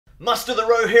Muster the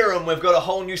ROHHIRIM, we've got a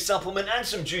whole new supplement and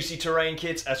some juicy terrain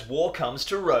kits as war comes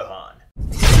to Rohan.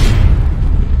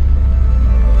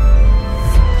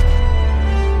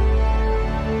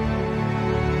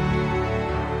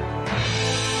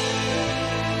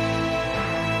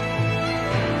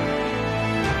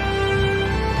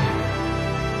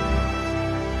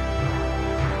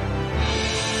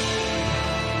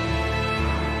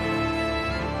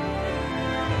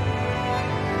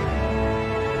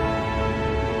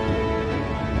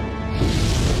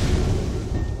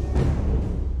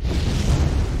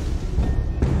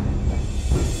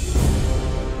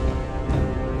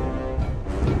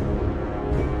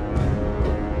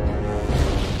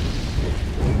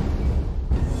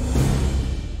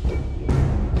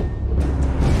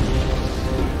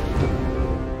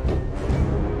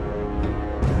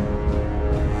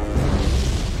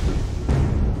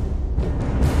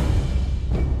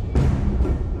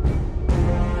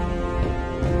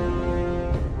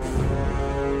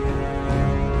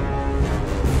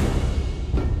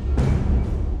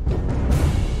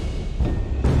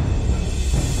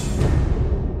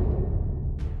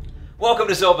 Welcome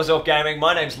to Zorpazorp Gaming,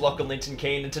 my name's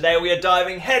Lachie and today we are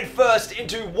diving headfirst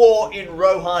into War in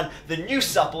Rohan, the new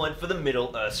supplement for the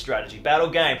Middle-earth strategy battle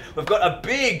game. We've got a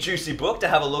big juicy book to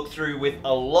have a look through with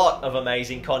a lot of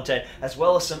amazing content, as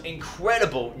well as some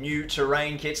incredible new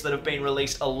terrain kits that have been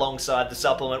released alongside the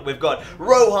supplement. We've got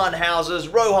Rohan houses,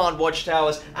 Rohan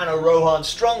watchtowers, and a Rohan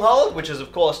stronghold, which is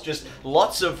of course just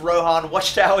lots of Rohan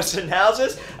watchtowers and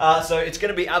houses. So it's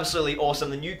going to be absolutely awesome.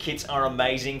 The new kits are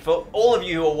amazing. For all of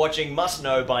you who are watching must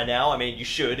know by now, I mean you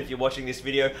should if you're watching this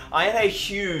video, I am a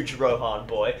huge Rohan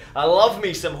boy. I love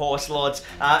me some horse lords,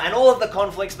 and all of the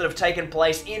conflicts that have taken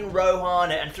place in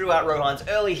Rohan and throughout Rohan's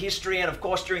early history, and of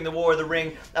course during the War of the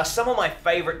Ring, are some of my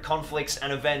favourite conflicts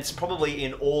and events probably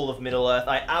in all of Middle-earth.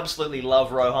 I absolutely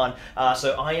love Rohan,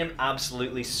 so I am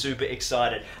absolutely super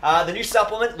excited. The new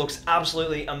supplement looks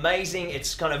absolutely amazing.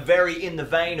 It's kind of very in the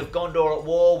vein of Gondor at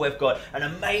War. We've got an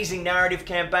amazing narrative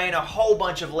campaign, a whole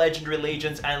bunch of legendary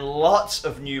legions, and lots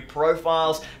of new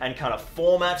profiles and kind of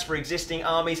formats for existing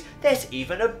armies. There's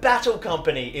even a battle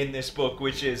company in this book,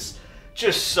 which is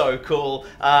just so cool,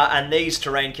 and these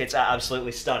terrain kits are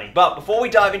absolutely stunning. But before we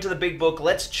dive into the big book,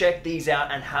 let's check these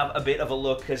out and have a bit of a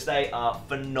look, because they are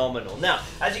phenomenal. Now,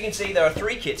 as you can see, there are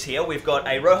three kits here. We've got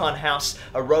a Rohan house,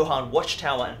 a Rohan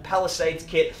watchtower and palisades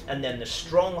kit, and then the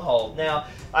stronghold. Now,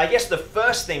 I guess the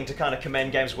first thing to kind of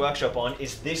commend Games Workshop on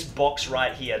is this box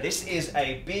right here. This is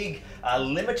a big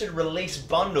limited release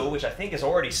bundle, which I think is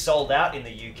already sold out in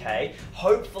the UK.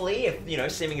 Hopefully, if, you know,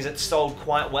 seeming as it's sold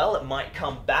quite well, it might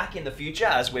come back in the future,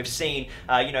 as we've seen,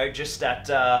 you know, just at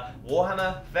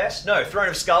Warhammer Fest? No, Throne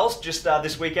of Skulls, just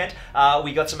this weekend.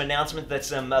 We got some announcement that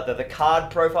some the card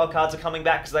profile cards are coming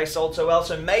back because they sold so well,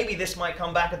 so maybe this might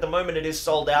come back. At the moment it is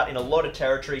sold out in a lot of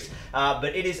territories,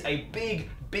 but it is a big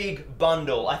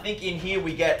bundle. I think in here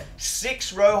we get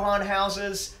 6 Rohan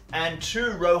houses and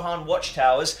 2 Rohan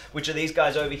watchtowers, which are these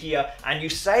guys over here, and you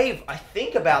save, I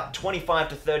think, about 25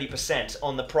 to 30%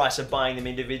 on the price of buying them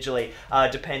individually,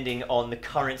 depending on the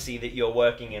currency that you're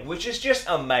working in, which is just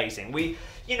amazing.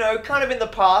 You know, kind of in the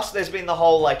past, there's been the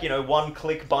whole, like, you know,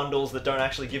 one-click bundles that don't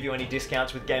actually give you any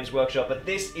discounts with Games Workshop, but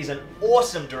this is an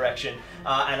awesome direction,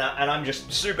 and I'm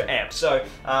just super amped. So,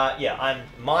 yeah, I'm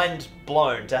mind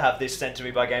blown to have this sent to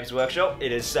me by Games Workshop.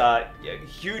 It is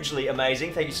hugely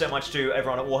amazing. Thank you so much to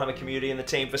everyone at Warhammer Community and the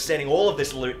team for sending all of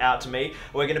this loot out to me.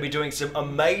 We're going to be doing some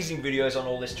amazing videos on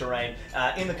all this terrain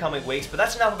in the coming weeks, but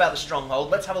that's enough about the stronghold.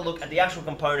 Let's have a look at the actual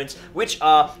components, which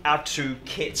are our 2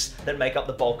 kits that make up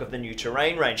the bulk of the new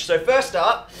terrain range. So first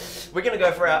up, we're going to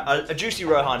go for a juicy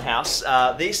Rohan house.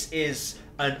 This is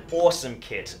an awesome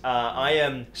kit. I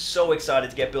am so excited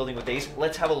to get building with these.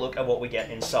 Let's have a look at what we get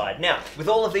inside. Now, with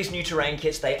all of these new terrain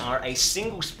kits, they are a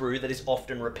single sprue that is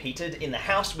often repeated. In the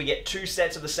house, we get 2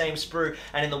 sets of the same sprue,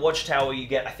 and in the watchtower, you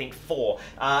get, I think, 4.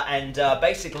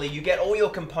 Basically, you get all your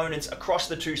components across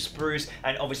the 2 sprues,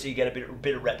 and obviously you get a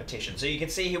bit of repetition. So you can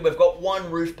see here, we've got 1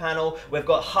 roof panel, we've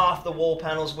got half the wall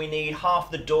panels we need,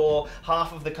 half the door,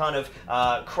 half of the kind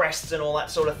of crests and all that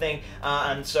sort of thing.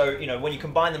 And so, you know, when you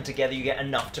combine them together, you get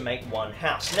enough to make 1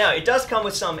 house. Now, it does come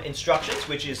with some instructions,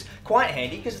 which is quite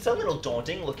handy because it's a little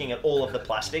daunting looking at all of the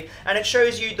plastic, and it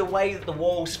shows you the way that the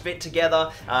walls fit together,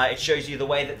 it shows you the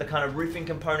way that the kind of roofing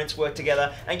components work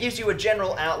together, and gives you a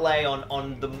general outlay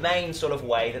on the main sort of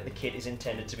way that the kit is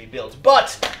intended to be built.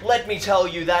 But let me tell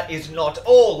you, that is not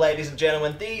all, ladies and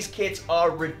gentlemen. These kits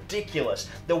are ridiculous.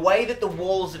 The way that the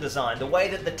walls are designed, the way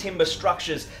that the timber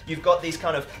structures, you've got these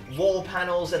kind of wall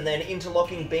panels and then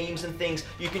interlocking beams and things.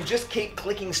 You can just keep keep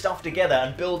clicking stuff together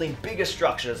and building bigger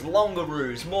structures, longer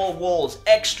roofs, more walls,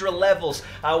 extra levels.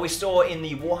 We saw in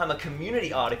the Warhammer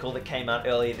community article that came out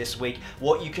earlier this week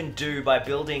what you can do by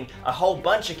building a whole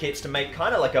bunch of kits to make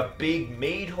kind of like a big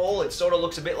mead hall. It sort of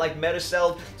looks a bit like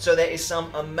Metacell, so there is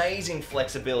some amazing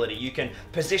flexibility. You can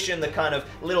position the kind of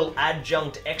little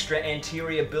adjunct extra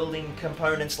anterior building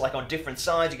components like on different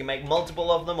sides. You can make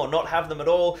multiple of them or not have them at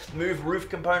all. Move roof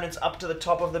components up to the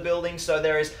top of the building, so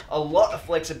there is a lot of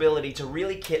flexibility to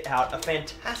really kit out a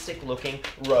fantastic looking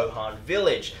Rohan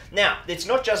village. Now, it's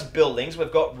not just buildings.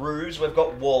 We've got roofs, we've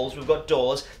got walls, we've got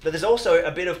doors, but there's also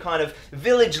a bit of kind of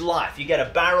village life. You get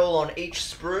a barrel on each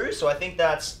sprue, so I think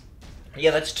that's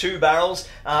 2 barrels,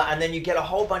 and then you get a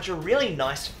whole bunch of really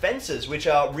nice fences, which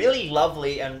are really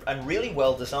lovely and really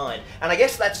well designed. And I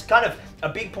guess that's kind of a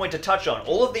big point to touch on.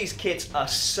 All of these kits are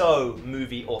so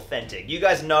movie authentic. You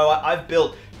guys know I've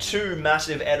built 2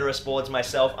 massive Edoras boards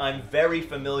myself. I'm very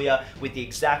familiar with the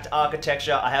exact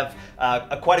architecture. I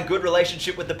have quite a good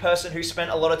relationship with the person who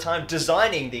spent a lot of time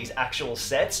designing these actual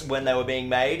sets when they were being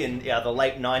made in the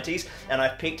late 90s, and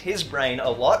I've picked his brain a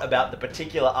lot about the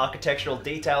particular architectural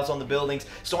details on the buildings,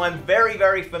 so I'm very,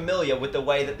 very familiar with the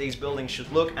way that these buildings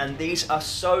should look, and these are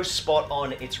so spot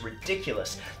on, it's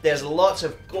ridiculous. There's lots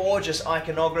of gorgeous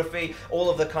iconography, all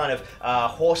of the kind of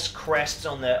horse crests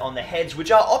on the heads,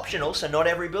 which are optional, so not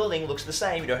every building looks the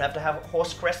same. You don't have to have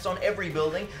horse crests on every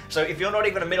building. So if you're not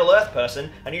even a Middle-earth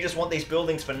person and you just want these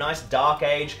buildings for nice Dark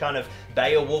Age kind of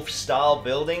Beowulf style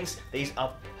buildings, these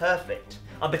are perfect.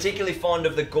 I'm particularly fond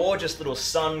of the gorgeous little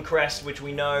sun crest, which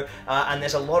we know, and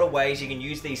there's a lot of ways you can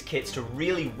use these kits to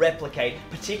really replicate,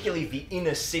 particularly the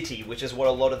inner city, which is what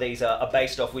a lot of these are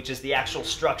based off, which is the actual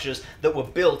structures that were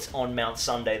built on Mount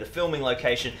Sunday, the filming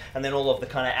location, and then all of the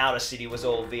kind of outer city was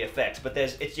all VFX. But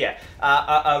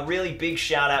a really big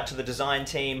shout out to the design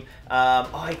team.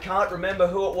 I can't remember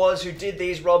who it was who did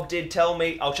these. Rob did tell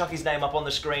me. I'll chuck his name up on the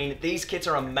screen. These kits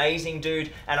are amazing,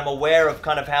 dude, and I'm aware of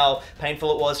kind of how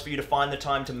painful it was for you to find the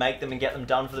time to make them and get them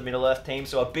done for the Middle-earth team.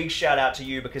 So a big shout out to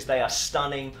you because they are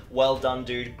stunning. Well done,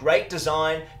 dude. Great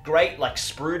design, great like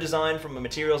sprue design from a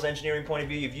materials engineering point of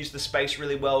view. You've used the space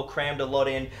really well, crammed a lot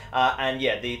in, and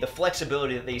yeah, the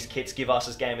flexibility that these kits give us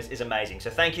as gamers is amazing. So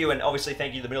thank you, and obviously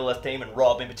thank you to the Middle-earth team and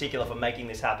Rob in particular for making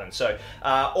this happen. So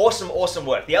awesome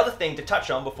work. The other thing to touch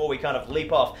on before we kind of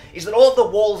leap off is that all of the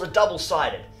walls are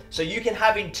double-sided. So you can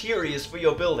have interiors for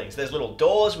your buildings. There's little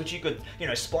doors which you could,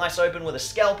 splice open with a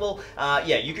scalpel.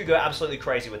 Yeah, you could go absolutely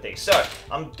crazy with these. So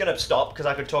I'm gonna stop because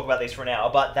I could talk about these for an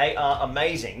hour, but they are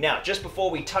amazing. Now, just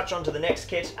before we touch on to the next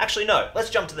kit, actually no, let's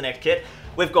jump to the next kit.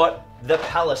 We've got the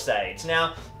Palisades.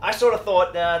 Now, I sort of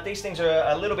thought these things are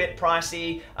a little bit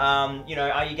pricey.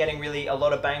 Are you getting really a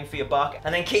lot of bang for your buck?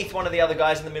 And then Keith, one of the other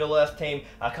guys in the Middle-earth team,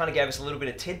 kind of gave us a little bit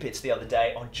of tidbits the other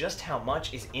day on just how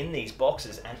much is in these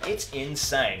boxes, and it's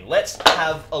insane. Let's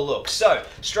have a look. So,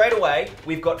 straight away,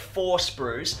 we've got 4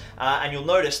 sprues, and you'll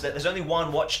notice that there's only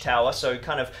 1 watchtower, so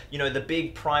kind of, the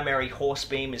big primary horse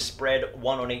beam is spread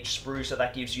 1 on each sprue, so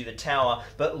that gives you the tower.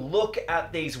 But look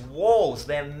at these walls.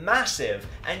 They're massive,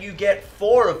 and you get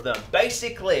 4 of them.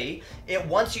 Basically,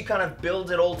 once you kind of build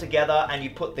it all together and you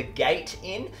put the gate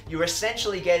in, you're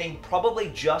essentially getting probably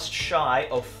just shy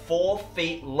of 4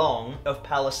 feet long of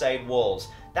palisade walls.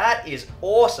 That is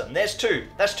awesome. There's 2.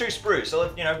 That's 2 sprues. So,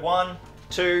 1,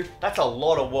 2, that's a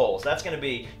lot of walls. That's going to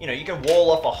be, you can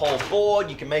wall off a whole board,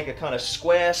 you can make a kind of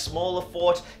square, smaller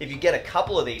fort. If you get a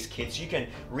couple of these kits, you can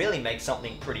really make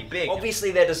something pretty big.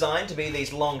 Obviously, they're designed to be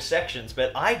these long sections,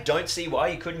 but I don't see why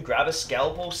you couldn't grab a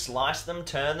scalpel, slice them,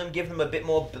 turn them, give them a bit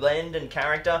more blend and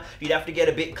character. You'd have to get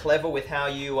a bit clever with how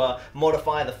you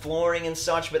modify the flooring and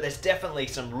such, but there's definitely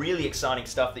some really exciting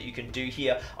stuff that you can do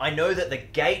here. I know that the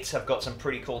gates have got some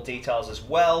pretty cool details as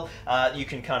well. You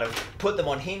can kind of put them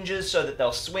on hinges so that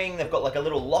they'll swing. They've got like a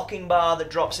little locking bar that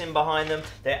drops in behind them.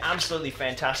 They're absolutely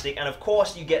fantastic, and of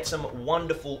course you get some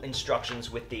wonderful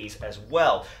instructions with these as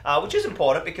well, which is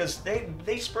important because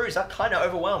these sprues are kind of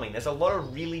overwhelming. There's a lot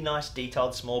of really nice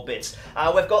detailed small bits.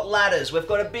 We've got ladders, we've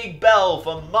got a big bell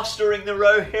for mustering the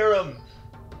ROHHIRIM.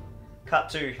 Cut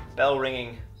to bell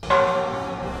ringing.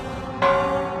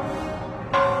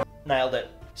 Nailed it.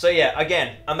 So yeah,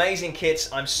 again, amazing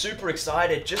kits. I'm super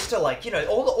excited just to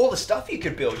all the stuff you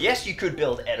could build. Yes, you could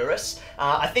build Edoras.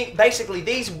 I think basically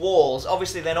these walls,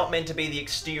 obviously they're not meant to be the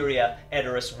exterior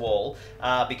Edoras wall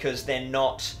because they're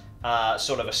not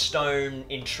sort of a stone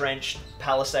entrenched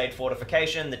palisade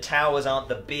fortification. The towers aren't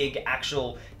the big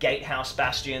actual gatehouse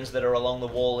bastions that are along the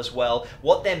wall as well.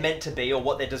 What they're meant to be, or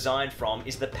what they're designed from,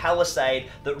 is the palisade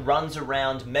that runs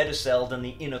around Meduseld and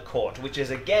the inner court, which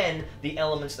is again the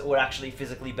elements that were actually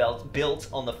physically built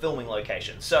on the filming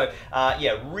location. So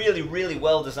yeah, really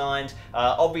well designed.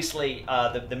 Obviously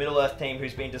the Middle-earth team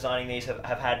who's been designing these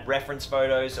have had reference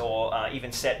photos or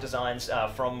even set designs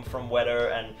from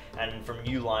Weta and from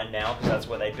New Line now, because that's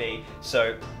where they'd be.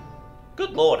 So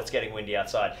good lord, it's getting windy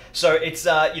outside. So it's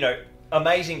you know,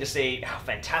 amazing to see how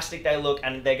fantastic they look,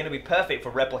 and they're going to be perfect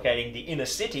for replicating the inner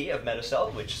city of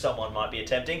Meduseld, which someone might be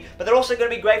attempting, but they're also going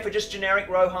to be great for just generic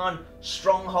Rohan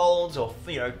strongholds, or,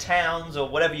 you know, towns, or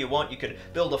whatever you want. You could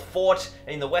build a fort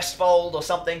in the Westfold or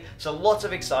something, so lots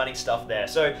of exciting stuff there.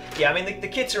 So yeah, I mean, the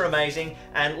kits are amazing,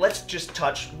 and let's just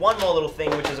touch one more little thing,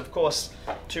 which is, of course,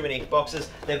 too many boxes,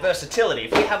 their versatility.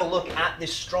 If we have a look at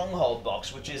this stronghold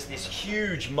box, which is this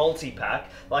huge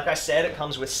multi-pack, like I said, it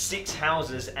comes with 6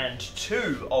 houses and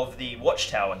 2 of the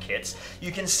watchtower kits.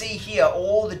 You can see here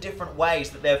all the different ways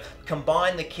that they've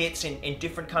combined the kits in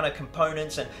different kind of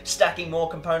components, and stacking more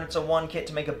components on one kit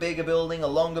to make a bigger building, a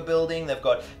longer building. They've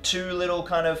got 2 little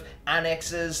kind of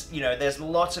annexes. You know, there's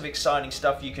lots of exciting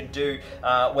stuff you can do,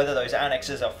 whether those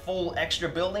annexes are full extra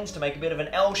buildings to make a bit of an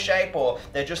L shape, or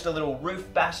they're just a little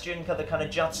roof bastion that kind of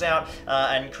juts out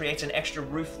and creates an extra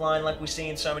roof line like we see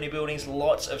in so many buildings.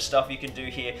 Lots of stuff you can do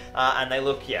here, and they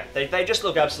look, yeah, they just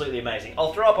look absolutely amazing.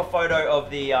 I'll throw up a photo of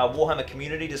the Warhammer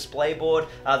community display board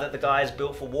that the guys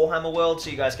built for Warhammer World, so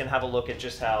you guys can have a look at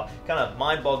just how kind of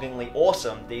mind-bogglingly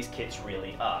awesome these kits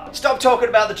really are. Stop talking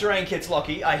about the terrain kits,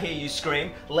 Lachie, I hear you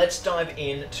scream. Let's dive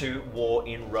into War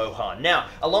in Rohan. Now,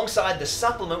 alongside the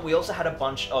supplement, we also had a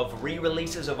bunch of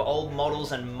re-releases of old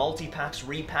models and multi-packs,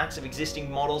 repacks of existing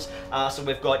models. So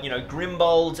we've got, you know,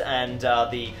 Grimbold and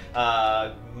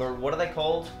what are they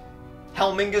called?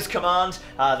 Helminger's Command,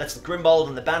 that's the Grimbold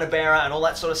and the Banner Bearer and all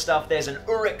that sort of stuff. There's an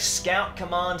Uruk Scout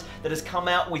Command that has come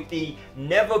out with the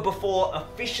never before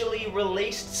officially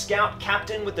released Scout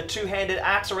Captain with the 2-handed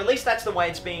axe, or at least that's the way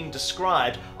it's being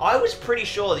described. I was pretty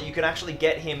sure that you could actually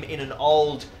get him in an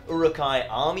old Uruk-hai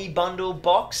Army Bundle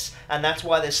box, and that's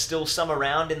why there's still some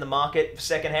around in the market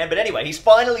secondhand. But anyway, he's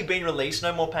finally been released.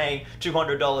 No more paying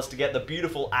 $200 to get the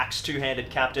beautiful axe 2-handed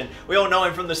captain. We all know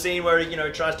him from the scene where he, you know,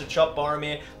 tries to chop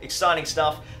Boromir. Exciting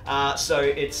stuff. So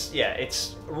it's, yeah,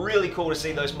 it's really cool to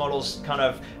see those models kind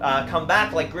of come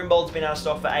back. Like Grimbold's been out of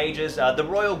stock for ages. The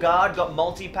Royal Guard got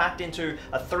multi-packed into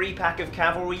a 3-pack of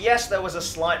cavalry. Yes, there was a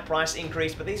slight price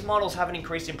increase, but these models haven't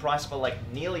increased in price for like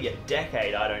nearly a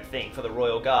decade, I don't think, for the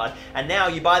Royal Guard. And now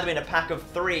you buy them in a pack of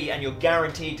 3 and you're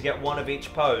guaranteed to get 1 of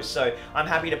each pose. So I'm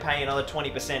happy to pay another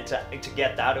 20% to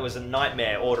get that. It was a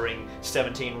nightmare ordering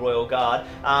 17 Royal Guard.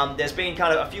 There's been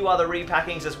kind of a few other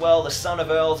repackings as well. The Son of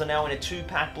Earls are now in a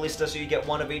 2-pack blister, so you get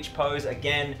 1 of each pose.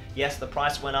 Again, yes, the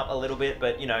price went up a little bit,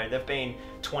 but you know, they've been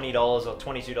 $20 or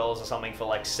 $22 or something for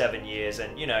like 7 years,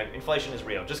 and you know, inflation is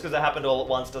real. Just because it happened all at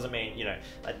once doesn't mean, you know,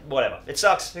 whatever. It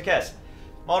sucks, who cares?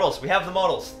 Models, we have the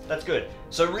models, that's good.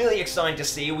 So really exciting to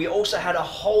see. We also had a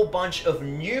whole bunch of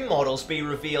new models be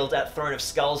revealed at Throne of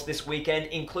Skulls this weekend,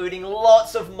 including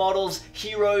lots of models,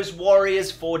 heroes,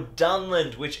 warriors for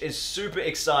Dunland, which is super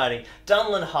exciting.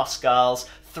 Dunland Huskarls,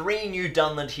 3 new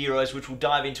Dunland heroes, which we'll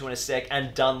dive into in a sec,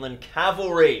 and Dunland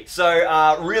Cavalry.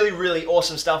 So really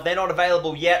awesome stuff. They're not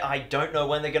available yet. I don't know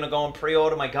when they're going to go on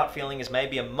pre-order. My gut feeling is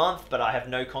maybe a month, but I have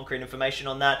no concrete information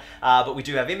on that. But we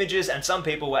do have images, and some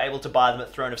people were able to buy them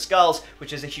at Throne of Skulls,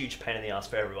 which is a huge pain in the ass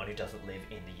for everyone who doesn't live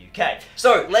in the UK.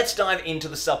 So let's dive into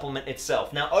the supplement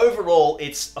itself. Now overall,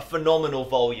 it's a phenomenal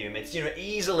volume. It's, you know,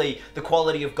 easily the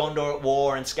quality of Gondor at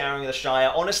War and Scouring of the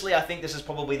Shire. Honestly, I think this is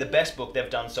probably the best book they've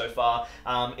done so far.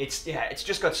 It's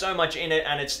just got so much in it,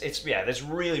 and yeah, there's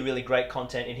really great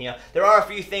content in here. There are a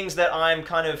few things that I'm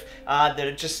kind of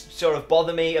that just sort of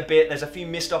bother me a bit. There's a few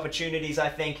missed opportunities, I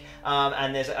think,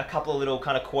 and there's a couple of little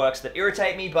kind of quirks that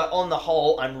irritate me, but on the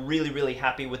whole, I'm really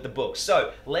happy with the book.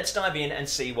 So let's dive in and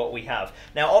see what we have.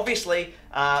 Now obviously,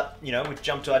 you know, we've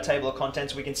jumped to our table of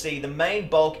contents. We can see the main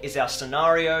bulk is our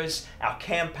scenarios, our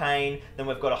campaign, then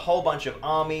we've got a whole bunch of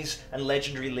armies and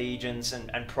legendary legions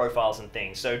and profiles and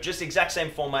things. So just exact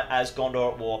same format as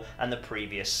Gondor at War and the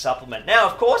previous supplement. Now,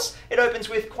 of course, it opens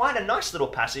with quite a nice little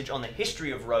passage on the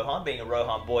history of Rohan. Being a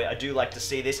Rohan boy, I do like to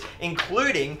see this,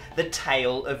 including the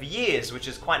Tale of Years, which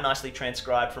is quite nicely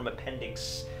transcribed from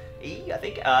Appendix I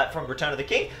think, from Return of the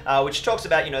King, which talks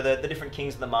about, you know, the different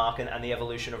kings of the Mark and the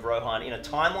evolution of Rohan in a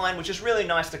timeline, which is really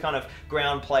nice to kind of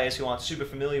ground players who aren't super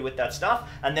familiar with that stuff.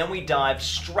 And then we dive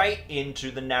straight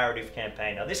into the narrative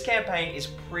campaign. Now, this campaign is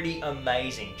pretty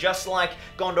amazing. Just like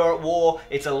Gondor at War,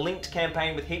 it's a linked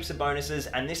campaign with heaps of bonuses,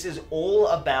 and this is all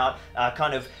about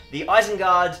kind of the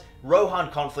Isengard Rohan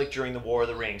conflict during the War of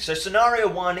the Ring. So scenario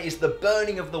 1 is the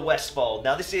burning of the Westfold.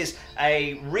 Now this is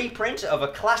a reprint of a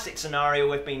classic scenario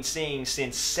we've been seeing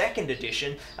since 2nd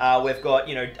edition. We've got,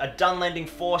 you know, a Dunlending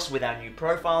force with our new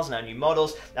profiles and our new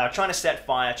models trying to set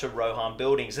fire to Rohan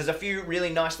buildings. There's a few really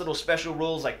nice little special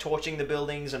rules like torching the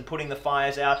buildings and putting the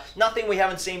fires out. Nothing we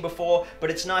haven't seen before,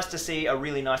 but it's nice to see a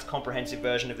really nice comprehensive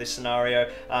version of this scenario,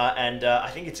 and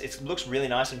I think it looks really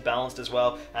nice and balanced as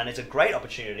well, and it's a great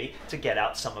opportunity to get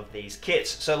out some of these kits.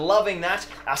 So loving that.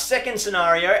 Our second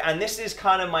scenario, and this is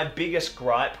kind of my biggest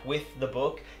gripe with the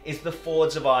book, is the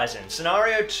Fords of Isen.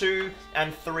 Scenario 2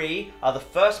 and 3 are the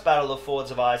first battle of Fords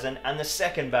of Isen and the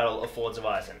second battle of Fords of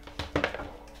Isen.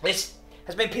 This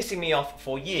has been pissing me off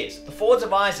for years. The Fords of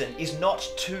Isen is not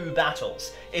 2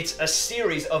 battles. It's a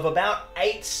series of about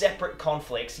 8 separate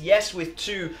conflicts, yes, with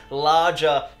 2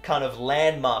 larger kind of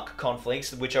landmark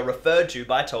conflicts, which are referred to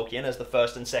by Tolkien as the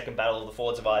first and second battle of the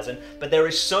Fords of Isen, but there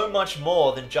is so much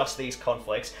more than just these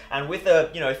conflicts, and with a,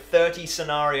 you know, 30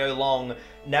 scenario long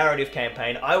narrative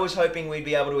campaign, I was hoping we'd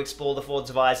be able to explore the Fords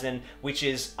of Isen, which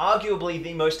is arguably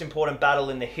the most important battle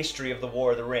in the history of the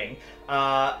War of the Ring,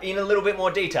 in a little bit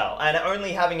more detail. And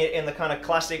only having it in the kind of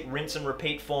classic rinse and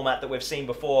repeat format that we've seen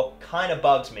before kind of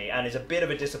bugs me and is a bit of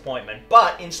a disappointment.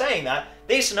 But in saying that,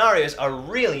 these scenarios are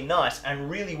really nice and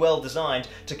really well designed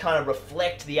to kind of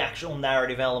reflect the actual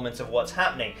narrative elements of what's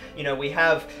happening. You know, we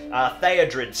have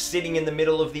Theodred sitting in the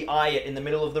middle of the Ayat, in the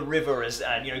middle of the river, as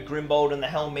you know, Grimbold and the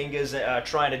Helmingers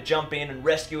trying to jump in and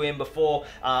rescue him before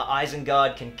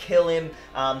Isengard can kill him.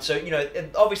 So, you know,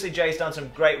 obviously Jay's done some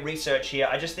great research here.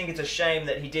 I just think it's a shame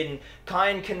that he didn't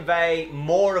kind of convey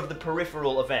more of the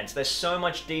peripheral events. There's so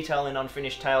much detail in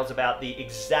Unfinished Tales about the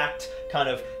exact kind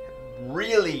of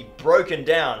really broken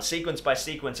down sequence by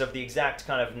sequence of the exact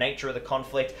kind of nature of the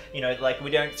conflict. You know, like we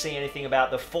don't see anything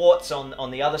about the forts on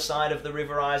the other side of the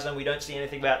River Isen. We don't see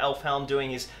anything about Elfhelm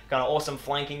doing his kind of awesome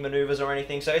flanking maneuvers or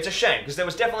anything. So it's a shame because there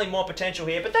was definitely more potential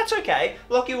here, but that's okay.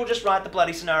 Lachie will just write the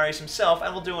bloody scenarios himself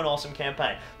and we'll do an awesome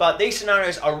campaign. But these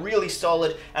scenarios are really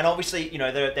solid, and obviously, you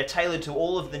know, they're tailored to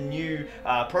all of the new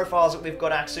profiles that we've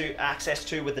got access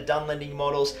to with the Dunlending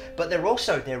models, but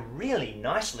they're really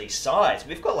nicely sized.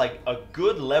 We've got like a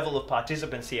good level of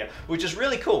participants here, which is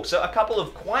really cool. So a couple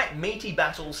of quite meaty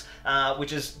battles,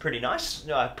 which is pretty nice,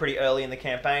 pretty early in the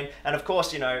campaign. And of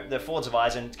course, you know, the Fords of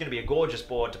Isen, it's going to be a gorgeous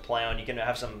board to play on. You're going to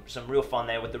have some real fun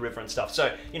there with the river and stuff.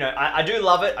 So, you know, I do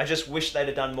love it. I just wish they'd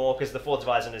have done more because the Fords of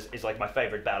Isen is like my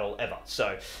favorite battle ever.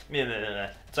 So,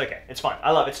 it's okay. It's fine.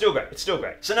 I love it. It's still great. It's still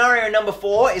great. Scenario number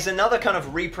 4 is another kind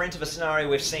of reprint of a scenario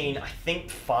we've seen, I think,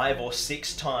 5 or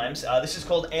 6 times. This is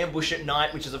called Ambush at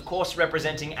Night, which is, of course,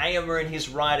 representing Éomer and his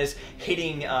riders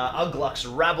hitting Ugluk's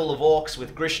rabble of orcs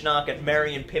with Grishnark and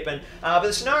Merry and Pippin. But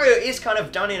the scenario is kind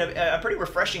of done in a pretty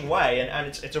refreshing way, and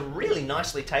it's a really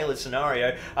nicely tailored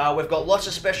scenario. We've got lots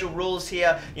of special rules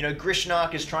here. You know,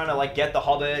 Grishnark is trying to, like, get the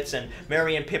hobbits, and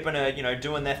Merry and Pippin are, you know,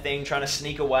 doing their thing, trying to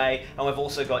sneak away. And we've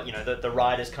also got, you know, the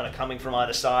riders kind of coming from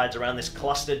either sides around this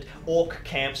clustered orc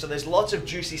camp. So there's lots of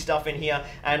juicy stuff in here.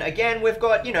 And again, we've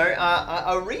got, you know,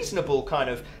 a reasonable kind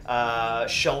of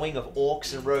showing of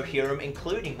orcs and Rohirrim,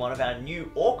 including one of our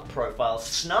new orc profiles,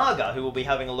 Snarga, who we'll be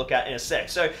having a look at in a sec.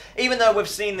 So even though we've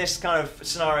seen this kind of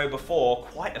scenario before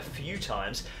quite a few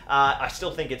times, I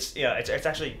still think it's, you know, it's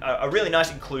actually a really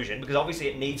nice inclusion, because obviously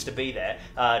it needs to be there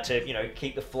to, you know,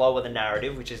 keep the flow of the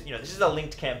narrative, which is, you know, this is a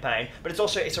linked campaign, but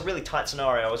it's a really tight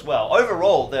scenario as well.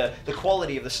 Overall, the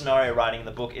quality of the scenario writing in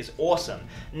the book is awesome.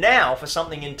 Now, for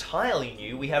something entirely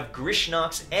new, we have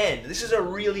Grishnark's End. This is a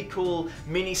really cool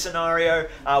mini scenario.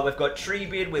 We've got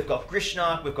Treebeard, we've got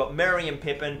Grishnark, we've got Merry and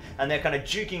Pippin, and they're kind of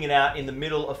duking it out in the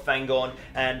middle of Fangorn,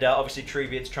 and obviously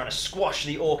Treebeard's trying to squash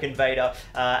the orc invader,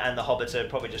 and the hobbits are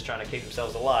probably just trying to keep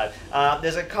themselves alive.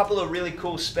 There's a couple of really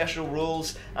cool special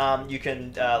rules. You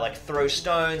can like throw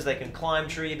stones, they can climb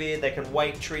Treebeard, they can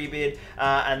wake Treebeard,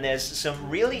 and there's some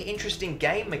really interesting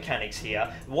game mechanics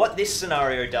here. What this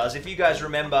scenario does, if you guys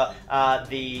remember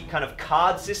the kind of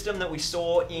card system that we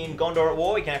saw in Gondor at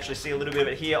War, you can actually see a little bit of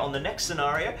it here on the next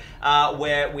scenario,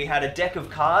 where where we had a deck of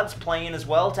cards play in as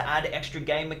well to add extra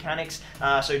game mechanics.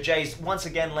 So Jay's once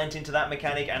again lent into that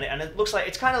mechanic, and it looks like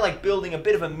it's kind of like building a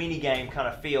bit of a mini game kind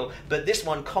of feel, but this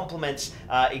one complements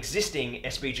existing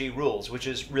SBG rules, which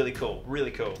is really cool,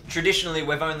 really cool. Traditionally,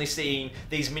 we've only seen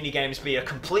these mini games be a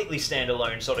completely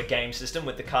standalone sort of game system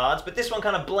with the cards, but this one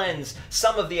kind of blends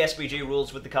some of the SBG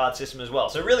rules with the card system as well.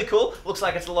 So really cool, looks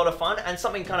like it's a lot of fun, and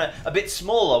something kind of a bit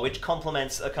smaller, which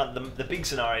complements the big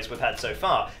scenarios we've had so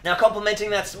far. Now, complementing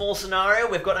that small scenario,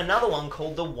 we've got another one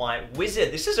called the White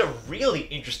Wizard. This is a really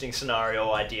interesting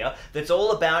scenario idea that's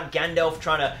all about Gandalf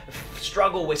trying to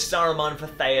struggle with Saruman for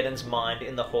Theoden's mind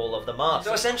in the Hall of the Master.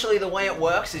 So essentially the way it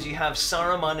works is you have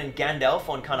Saruman and Gandalf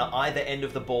on kind of either end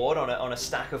of the board on a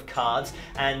stack of cards,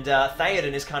 and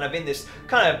Theoden is kind of in this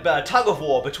kind of tug of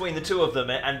war between the two of them,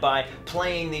 and by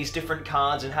playing these different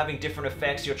cards and having different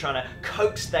effects, you're trying to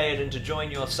coax Theoden to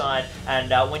join your side, and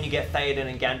when you get Theoden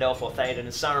and Gandalf or Theoden and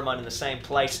Saruman in the same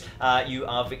place, you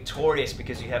are victorious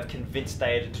because you have convinced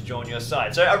Theoden to join your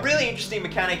side. So a really interesting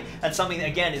mechanic, and something that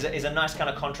again is a nice kind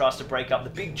of contrast to break up the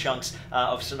big chunks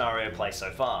of scenario play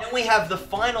so far. Then we have the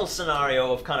final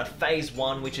scenario of kind of phase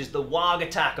 1, which is the Warg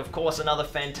attack. Of course, another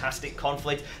fantastic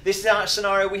conflict. This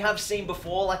scenario we have seen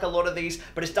before, like a lot of these,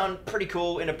 but it's done pretty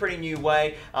cool in a pretty new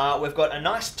way. We've got a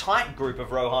nice tight group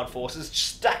of Rohan forces,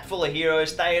 stacked full of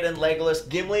heroes: Theoden, Legolas,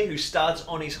 Gimli, who starts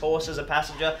on his horse as a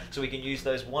passenger, so we can use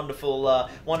those wonderful,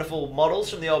 wonderful models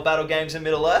from the old battle games in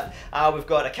Middle-earth. We've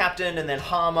got a captain, and then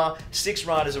Harmer, 6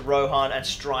 riders of Rohan, and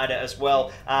Strider as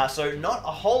well. So not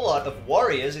a whole lot of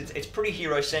warriors, it's pretty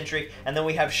hero-centric. And then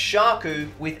we have Shaku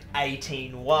with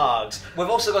 18 wargs. We've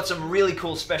also got some really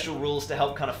cool special rules to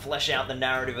help kind of flesh out the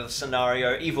narrative of the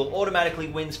scenario. Evil automatically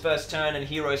wins first turn, and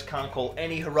heroes can't call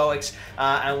any heroics.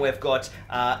 And we've got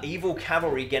evil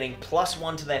cavalry getting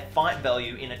 +1 to their fight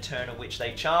value in a turn in which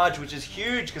they charge, which is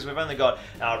huge because we've only got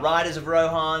riders of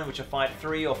Rohan, which are fight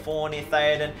 3 or 4 near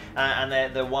Theoden, and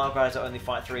the warg riders are only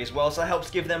fight 3 as well, so that helps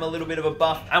give them a little bit of a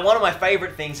buff. And one of my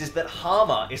favorite things is that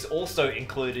Harmer is also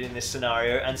included in this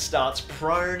scenario and starts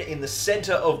prone in the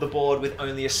center of the board with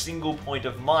only a single point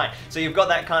of might. So you've got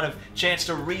that kind of chance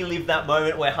to relive that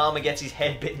moment where Harmer gets his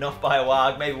head bitten off by a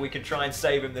warg. Maybe we can try and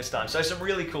save him this time. So some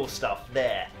really cool stuff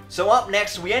there. So up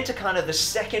next, we enter kind of the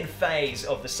second phase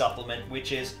of the supplement,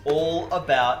 which is all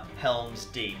about Helm's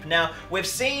Deep. Now, we've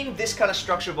seen this kind of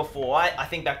structure before. I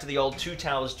think back to the old Two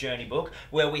Towers journey book,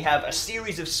 where we have a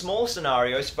series of small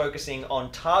scenarios focusing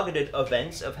on targeted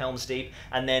events of Helm's Deep,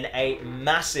 and then a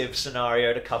massive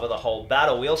scenario to cover the whole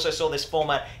battle. We also saw this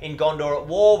format in Gondor at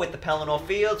War with the Pelennor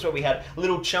Fields, where we had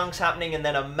little chunks happening and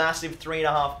then a massive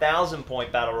 3,500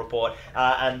 point battle report,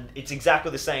 and it's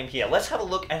exactly the same here. Let's have a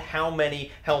look at how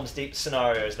many Helm's Deep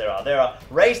scenarios there are. There are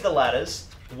Raise the Ladders,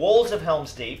 Walls of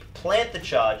Helm's Deep, Plant the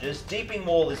Charges, Deeping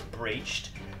Wall is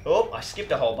Breached, oh, I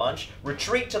skipped a whole bunch,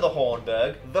 Retreat to the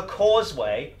Hornburg, The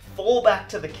Causeway, Fall Back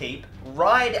to the Keep,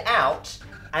 Ride Out,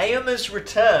 Aomer's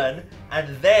Return,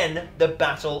 and then the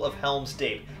Battle of Helm's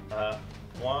Deep.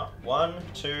 1,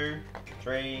 2,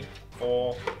 3,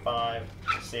 4, 5,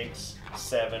 6,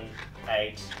 7,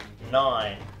 8,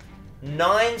 9.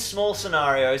 9 small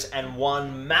scenarios and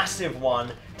 1 massive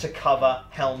one to cover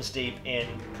Helm's Deep in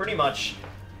pretty much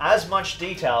as much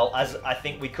detail as I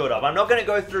think we could have. I'm not going to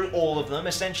go through all of them.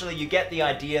 Essentially, you get the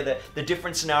idea that the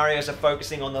different scenarios are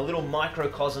focusing on the little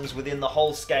microcosms within the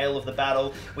whole scale of the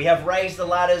battle. We have Raise the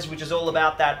Ladders, which is all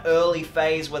about that early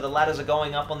phase where the ladders are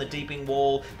going up on the Deeping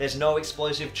Wall. There's no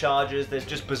explosive charges. There's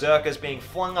just berserkers being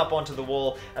flung up onto the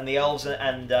wall, and the elves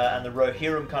and the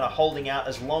Rohirrim kind of holding out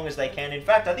as long as they can. In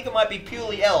fact, I think it might be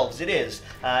purely elves. It is.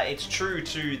 It's true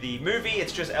to the movie.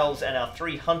 It's just elves and our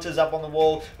 3 hunters up on the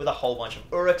wall with a whole bunch of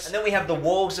Uruks. And then we have the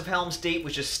Walls of Helm's Deep,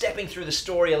 which is stepping through the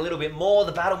story a little bit more.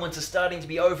 The battlements are starting to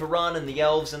be overrun, and the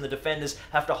elves and the defenders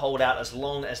have to hold out as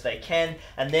long as they can.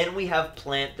 And then we have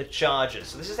Plant the Charges.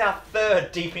 So this is our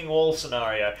 3rd Deeping Wall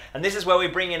scenario. And this is where we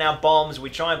bring in our bombs, we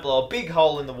try and blow a big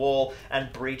hole in the wall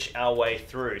and breach our way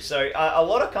through. So a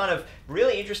lot of kind of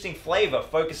really interesting flavor,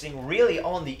 focusing really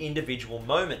on the individual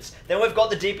moments. Then we've got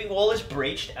the Deeping Wall is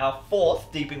Breached, our 4th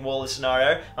Deeping Wall is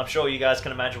scenario. I'm sure you guys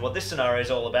can imagine what this scenario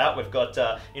is all about. We've got,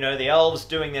 you know, the elves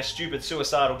doing their stupid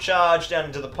suicidal charge down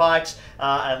into the pikes,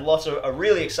 and lots of a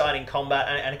really exciting combat,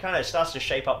 and it kind of starts to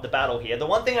shape up the battle here. The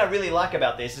one thing I really like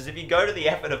about this is if you go to the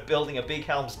effort of building a big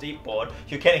Helm's Deep board,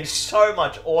 you're getting so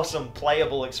much awesome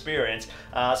playable experience,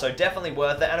 so definitely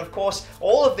worth it. And of course,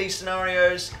 all of these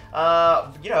scenarios,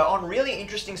 you know, on really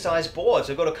interesting sized boards.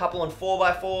 We've got a couple on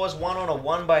 4x4s, one on a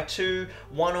 1x2,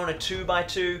 one on a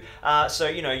 2x2, so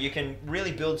you know, you can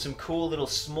really build some cool little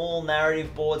small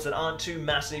narrative boards that aren't too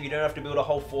massive, you don't have to build a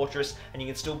whole fortress, and you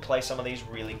can still play some of these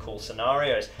really cool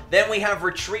scenarios. Then we have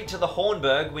Retreat to the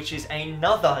Hornburg, which is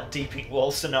another Deeping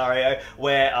Wall scenario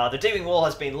where the Deeping Wall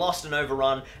has been lost and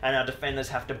overrun, and our defenders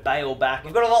have to bail back.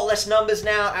 We've got a lot less numbers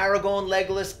now: Aragorn,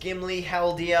 Legolas, Gimli,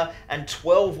 Haldir, and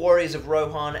 12 warriors of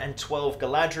Rohan and 12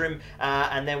 Galadrim.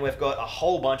 And then we've got a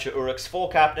whole bunch of Uruks, 4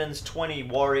 captains, 20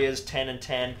 warriors, 10 and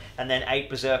 10, and then 8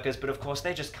 berserkers. But of course,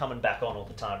 they're just coming back on all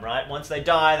the time, right? Once they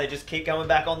die, they just keep coming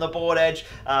back on the board edge,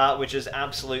 which is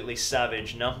absolutely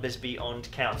savage. Numbers beyond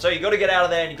count. So you got to get out of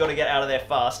there, and you got to get out of there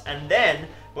fast. And then,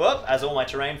 well, as all my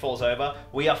terrain falls over,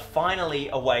 we are finally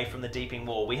away from the Deeping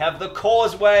Wall. We have the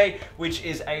Causeway, which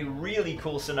is a really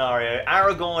cool scenario.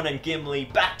 Aragorn and Gimli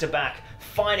back to back,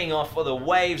 fighting off for the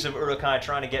waves of Uruk-hai,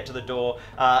 trying to get to the door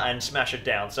and smash it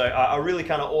down. So a really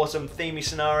kind of awesome themey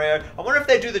scenario. I wonder if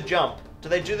they do the jump. Do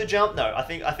they do the jump? No, I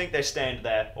think they stand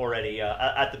there already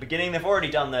at the beginning. They've already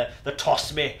done the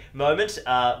toss me moment,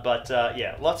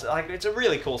 yeah, it's a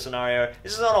really cool scenario.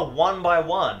 This is on a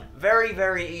 1x1. Very,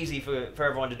 very easy for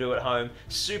everyone to do at home.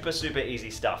 Super, super easy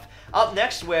stuff. Up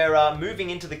next, we're moving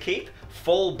into the keep.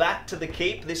 Fall back to the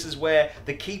keep. This is where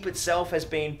the keep itself has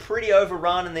been pretty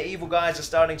overrun, and the evil guys are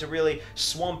starting to really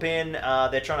swamp in.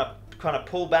 They're trying to kind of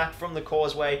pull back from the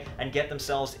Causeway and get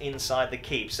themselves inside the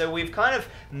keep. So we've kind of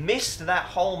missed that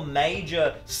whole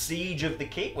major siege of the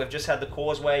keep. We've just had the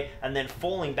Causeway and then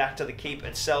falling back to the keep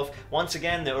itself. Once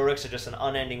again, the Uruks are just an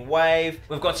unending wave.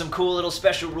 We've got some cool little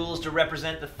special rules to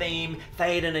represent the theme.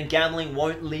 Theoden and Gamling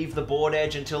won't leave the board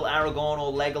edge until Aragorn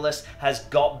or Legolas has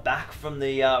got back from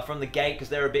the gate, because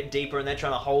they're a bit deeper and they're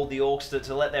trying to hold the orcs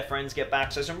to let their friends get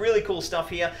back. So some really cool stuff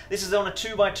here. This is on a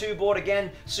 2x2 board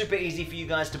again. Super easy for you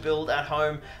guys to build at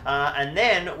home. And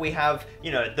then we have,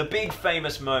 you know, the big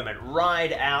famous moment: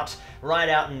 ride out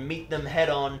and meet them head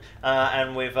on.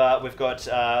 And we've got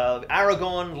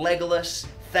Aragorn, Legolas,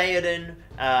 Theoden,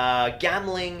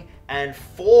 Gamling, and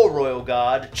 4 Royal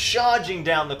Guard charging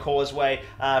down the Causeway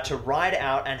to ride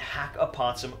out and hack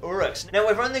apart some Uruks. Now,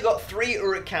 we've only got 3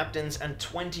 Uruk captains and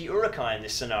 20 Uruk-hai in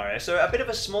this scenario, so a bit of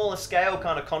a smaller scale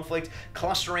kind of conflict,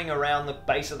 clustering around the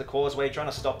base of the Causeway, trying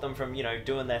to stop them from, you know,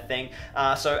 doing their thing.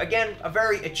 So again, a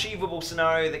very achievable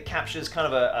scenario that captures kind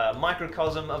of a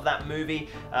microcosm of that movie,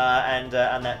 and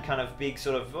that kind of big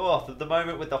sort of, the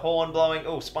moment with the horn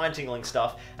blowing, spine-tingling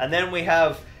stuff. And then we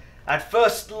have, at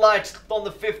first light on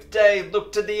the 5th day,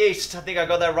 look to the east. I think I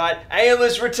got that right.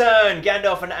 Eomer's return.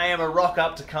 Gandalf and Eomer rock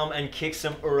up to come and kick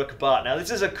some Uruk butt. Now, this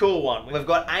is a cool one. We've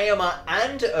got Eomer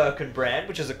and Erkenbrand,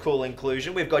 which is a cool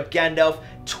inclusion. We've got Gandalf,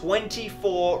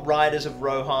 24 riders of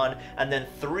Rohan, and then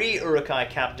 3 Uruk-hai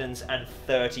captains and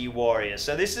 30 warriors.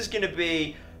 So this is going to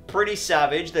be pretty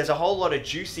savage. There's a whole lot of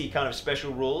juicy kind of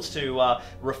special rules to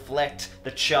reflect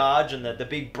the charge and the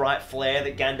big bright flare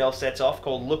that Gandalf sets off,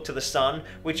 called Look to the Sun,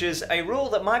 which is a rule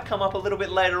that might come up a little bit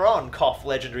later on. Cough,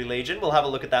 Legendary Legion. We'll have a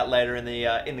look at that later in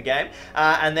the game.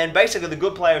 And then basically the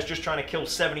good player is just trying to kill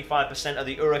 75% of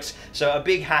the Uruks, so a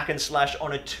big hack and slash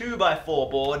on a 2x4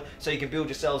 board, so you can build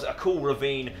yourselves a cool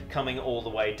ravine coming all the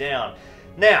way down.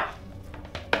 Now,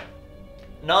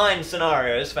 9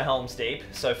 scenarios for Helm's Deep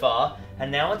so far,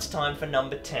 and now it's time for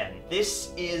number 10.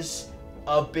 This is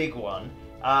a big one.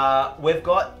 We've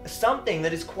got something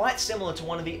that is quite similar to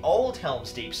one of the old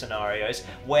Helm's Deep scenarios,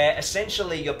 where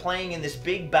essentially you're playing in this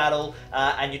big battle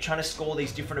and you're trying to score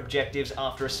these different objectives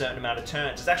after a certain amount of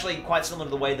turns. It's actually quite similar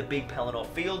to the way the big Pelennor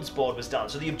Fields board was done.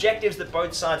 So the objectives that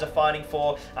both sides are fighting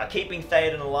for are keeping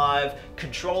Theoden alive,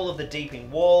 control of the Deeping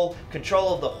Wall,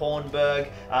 control of the Hornburg,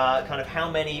 kind of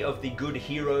how many of the good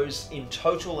heroes in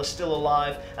total are still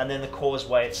alive, and then the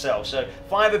Causeway itself. So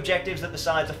 5 objectives that the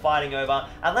sides are fighting over,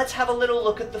 and let's have a little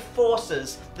look at the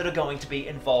forces that are going to be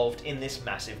involved in this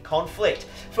massive conflict.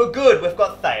 For good, we've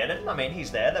got Theoden. I mean,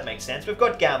 he's there, that makes sense. We've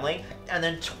got Gamling, and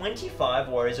then 25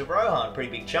 warriors of Rohan, pretty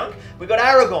big chunk. We've got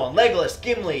Aragorn, Legolas,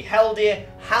 Gimli, Haldir,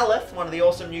 Haleth, one of the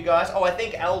awesome new guys. Oh, I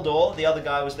think Eldor, the other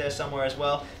guy, was there somewhere as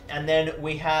well. And then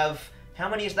we have, how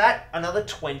many is that? Another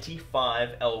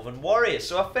 25 Elven warriors.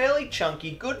 So a fairly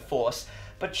chunky, good force.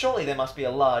 But surely there must be a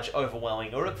large,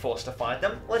 overwhelming Uruk force to fight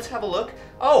them. Let's have a look.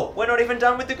 Oh, we're not even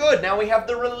done with the good. Now we have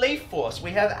the relief force. We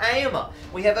have Eomer,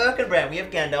 we have Erkenbrand, we have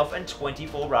Gandalf, and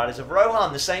 24 Riders of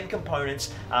Rohan. The same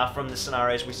components from the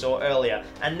scenarios we saw earlier.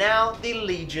 And now the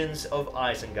Legions of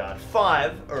Isengard.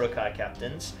 5 Uruk-hai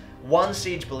captains, 1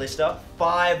 Siege Ballista,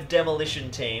 5 Demolition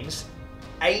teams,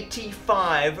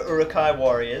 85 Uruk-hai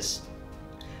warriors,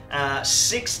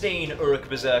 16 Uruk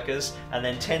Berserkers, and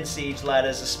then 10 Siege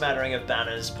Ladders, a smattering of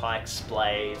banners, pikes,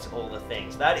 blades, all the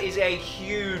things. That is a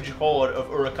huge horde of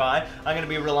Uruk-hai. I'm going to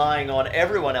be relying on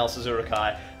everyone else's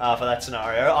Uruk-hai for that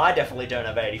scenario. I definitely don't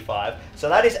have 85. So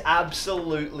that is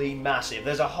absolutely massive.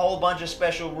 There's a whole bunch of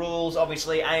special rules.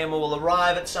 Obviously, AIM will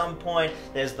arrive at some point.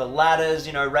 There's the ladders,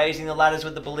 you know, raising the ladders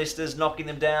with the ballistas, knocking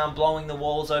them down, blowing the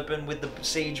walls open with the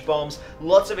siege bombs.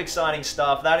 Lots of exciting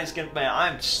stuff. That is going to, man,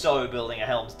 I'm so building a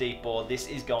Helm's Deep board. This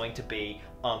is going to be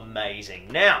amazing.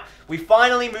 Now, we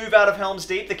finally move out of Helm's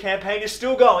Deep. The campaign is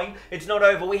still going. It's not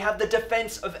over. We have the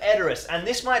defense of Edoras, and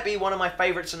this might be one of my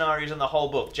favorite scenarios in the whole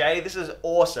book. Jay, this is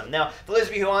awesome. Now, for those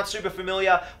of you who aren't super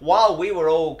familiar, while we were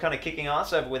all kind of kicking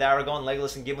ass over with Aragorn,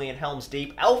 Legolas, and Gimli in Helm's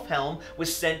Deep, Elfhelm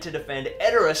was sent to defend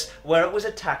Edoras, where it was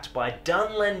attacked by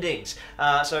Dunlendings.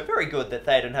 So very good that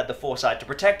Theoden had the foresight to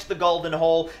protect the Golden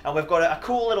Hall, and we've got a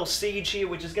cool little siege here,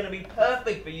 which is going to be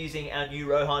perfect for using our new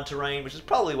Rohan terrain, which is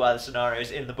probably why the scenario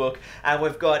is in the book. And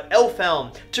we've got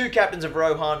Elfhelm, 2 captains of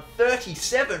Rohan,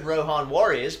 37 Rohan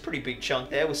warriors, pretty big chunk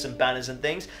there with some banners and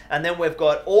things. And then we've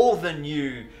got all the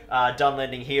new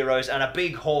Dunlending heroes and a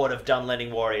big horde of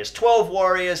Dunlending warriors. 12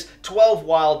 warriors, 12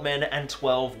 wild men, and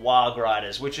 12 warg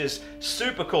riders, which is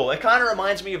super cool. It kind of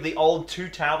reminds me of the old Two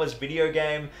Towers video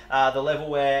game, the level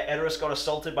where Edoras got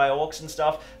assaulted by orcs and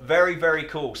stuff. Very, very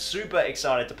cool. Super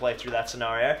excited to play through that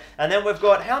scenario. And then we've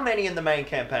got how many in the main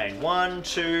campaign? 1,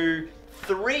 2,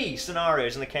 3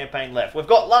 scenarios in the campaign left. We've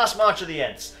got Last March of the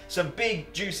Ents, some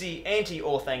big, juicy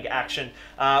anti-Orthanc action,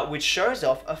 which shows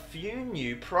off a few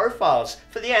new profiles.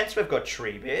 For the Ents, we've got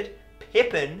Treebeard,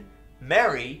 Pippin,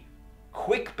 Merry,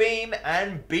 Quickbeam,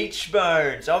 and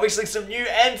Beachbones. Obviously, some new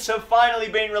Ents have finally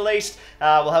been released.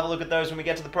 We'll have a look at those when we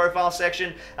get to the profile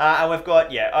section. And we've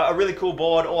got, yeah, a really cool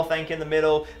board, Orthanc in the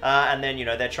middle, and then, you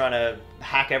know, they're trying to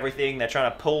hack everything. They're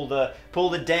trying to pull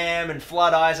the dam and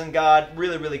flood Isengard.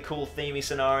 Really, really cool themey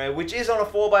scenario, which is on a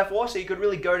 4x4, so you could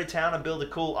really go to town and build a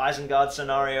cool Isengard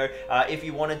scenario if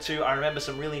you wanted to. I remember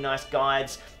some really nice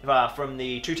guides from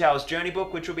the Two Towers Journey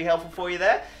book, which will be helpful for you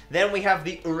there. Then we have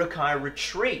the Uruk-hai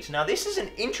Retreat. Now, this is an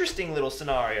interesting little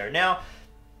scenario. Now,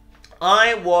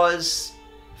 I was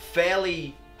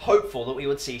fairly hopeful that we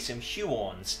would see some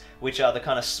Huorns, which are the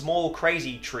kind of small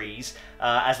crazy trees,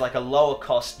 as like a lower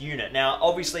cost unit. Now,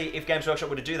 obviously, if Games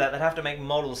Workshop were to do that, they'd have to make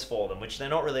models for them, which they're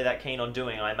not really that keen on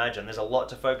doing, I imagine. There's a lot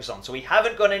to focus on. So we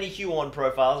haven't got any Huorn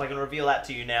profiles. I can reveal that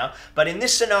to you now. But in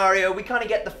this scenario, we kind of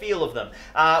get the feel of them.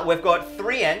 We've got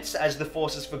 3 Ents as the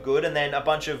forces for good, and then a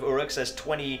bunch of Uruks as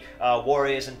 20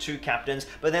 warriors and 2 captains.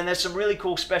 But then there's some really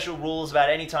cool special rules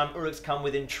about anytime Uruks come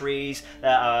within trees,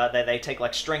 they take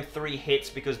like strength 3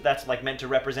 hits, because that's like meant to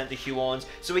represent the Huorns.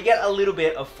 So we get a little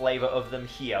bit of flavor of them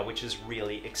here, which is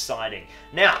really exciting.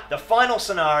 Now, the final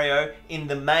scenario in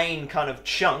the main kind of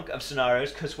chunk of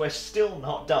scenarios, because we're still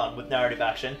not done with narrative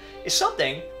action, is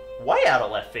something way out of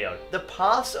left field. The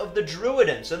Paths of the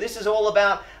Druiden. So this is all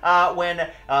about when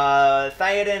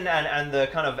Theoden and the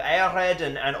kind of Eored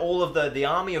and all of the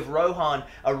army of Rohan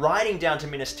are riding down to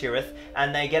Minas Tirith,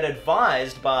 and they get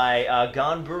advised by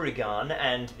Garn Burigan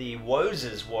and the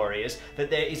Woses warriors that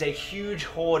there is a huge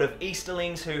horde of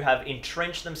Easterlings who have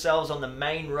entrenched themselves on the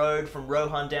main road from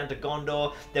Rohan down to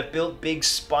Gondor. They've built big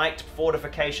spiked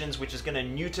fortifications, which is going to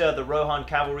neuter the Rohan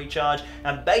cavalry charge,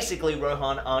 and basically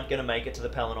Rohan aren't going to make it to the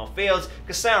Pelennor fields,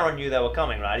 because Sauron knew they were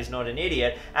coming, right? He's not an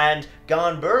idiot. And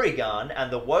Garn Burigan and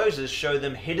the Woses show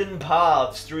them hidden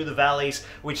paths through the valleys,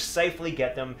 which safely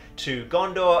get them to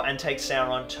Gondor and take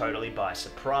Sauron totally by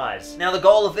surprise. Now, the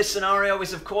goal of this scenario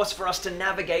is, of course, for us to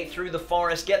navigate through the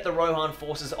forest, get the Rohan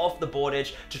forces off the board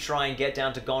edge to try and get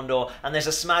down to Gondor, and there's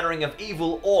a smattering of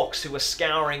evil orcs who are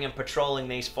scouring and patrolling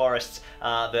these forests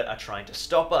that are trying to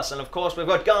stop us. And of course, we've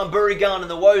got Garn Burigan and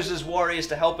the Woses warriors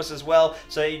to help us as well,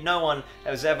 so no one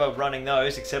has ever running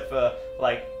those except for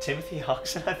like Timothy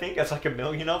Huxon, I think. There's like 1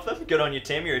 million of them. Good on you,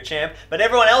 Tim, you're a champ. But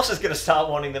everyone else is going to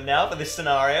start wanting them now for this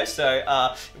scenario,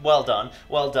 so well done,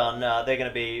 well done. They're going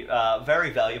to be very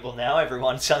valuable now.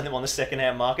 Everyone's selling them on the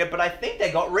second-hand market, but I think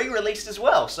they got re-released as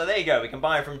well, so there you go. We can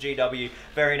buy it from GW.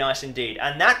 Very nice indeed.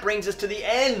 And that brings us to the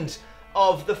end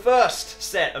of the first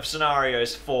set of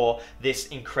scenarios for this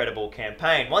incredible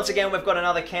campaign. Once again, we've got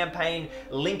another campaign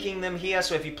linking them here,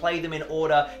 so if you play them in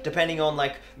order, depending on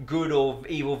like good or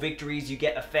evil victories, you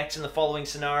get effects in the following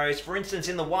scenarios. For instance,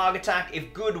 in the Warg attack,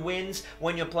 if good wins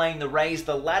when you're playing the Raise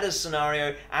the Ladders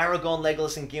scenario, Aragorn,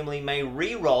 Legolas, and Gimli may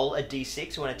re-roll a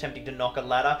d6 when attempting to knock a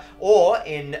ladder, or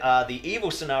in the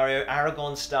evil scenario,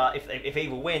 Aragorn if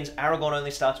evil wins, Aragorn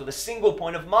only starts with a single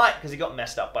point of might because he got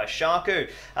messed up by Sharku.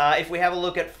 If we have a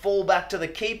look at Fall Back to the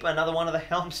Keep, another one of the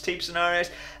Helm's Deep scenarios.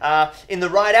 In the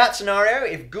Ride Out scenario,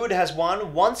 if Good has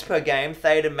won, once per game,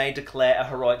 Theoden may declare a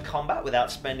heroic combat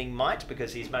without spending might,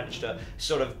 because he's managed to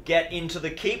sort of get into the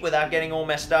keep without getting all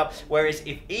messed up. Whereas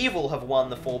if Evil have won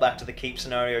the Fall Back to the Keep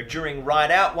scenario during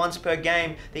Ride Out once per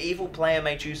game, the Evil player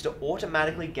may choose to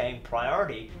automatically gain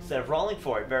priority instead of rolling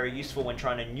for it. Very useful when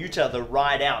trying to neuter the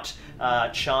Ride Out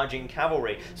charging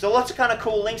cavalry. So lots of kind of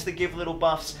cool links that give little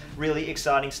buffs, really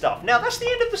exciting stuff. Now that's the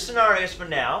end of the scenarios for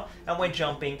now, and we're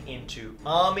jumping into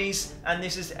armies, and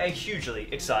this is a hugely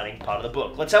exciting part of the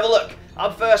book. Let's have a look.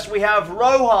 Up first we have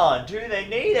Rohan. Do they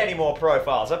need any more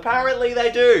profiles? Apparently they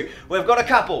do. We've got a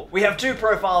couple. We have 2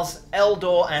 profiles,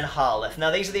 Eldor and Harleth.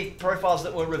 Now these are the profiles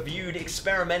that were reviewed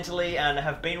experimentally and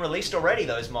have been released already,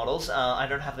 those models. I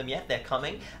don't have them yet, they're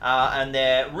coming. And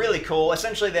they're really cool.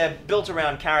 Essentially they're built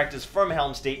around characters from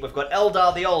Helm's Deep. We've got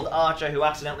Eldar, the old archer who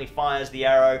accidentally fires the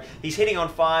arrow. He's hitting on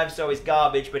 5, so he's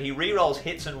garbage, but he rerolls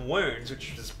hits and wounds,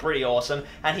 which is pretty awesome.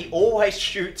 And he always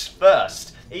shoots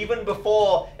first. Even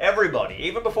before everybody.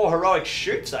 Even before Heroic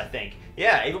shoots, I think.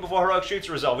 Yeah, even before Heroic shoots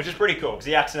a result, which is pretty cool, because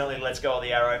he accidentally lets go of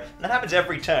the arrow. And that happens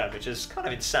every turn, which is kind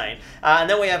of insane. And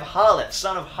then we have Harleth,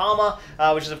 son of Hama,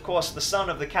 which is, of course, the son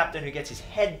of the captain who gets his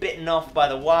head bitten off by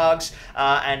the wargs.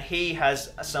 And he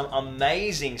has some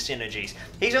amazing synergies.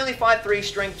 He's only 5'3",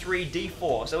 strength 3,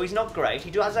 d4, so he's not great. He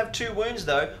does have 2 wounds,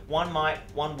 though. 1 might,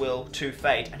 1 will, 2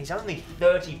 fate. And he's only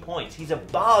 30 points. He's a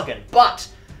bargain. But,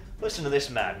 listen to this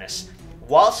madness.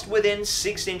 Whilst within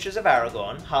 6 inches of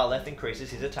Aragorn, Harleth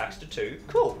increases his attacks to 2.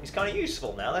 Cool, he's kind of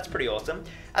useful now, that's pretty awesome.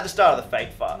 At the start of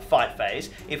the fight phase,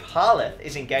 if Harleth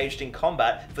is engaged in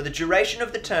combat, for the duration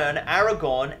of the turn,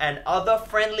 Aragorn and other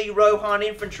friendly Rohan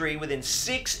infantry within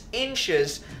 6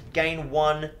 inches gain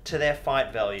 1 to their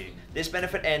fight value. This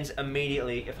benefit ends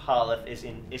immediately if Harleth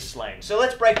is slain. So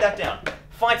let's break that down.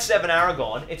 Fight 7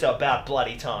 Aragorn, it's about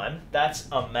bloody time. That's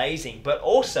amazing. But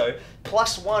also,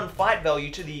 +1 fight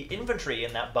value to the infantry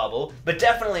in that bubble. But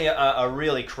definitely a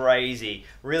really crazy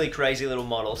little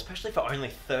model, especially for only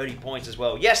 30 points as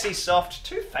well. Yes, he's soft.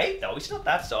 2 fate though, he's not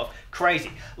that soft.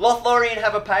 Crazy. Lothlorien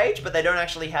have a page, but they don't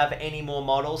actually have any more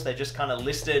models. They're just kind of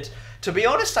listed. To be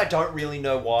honest, I don't really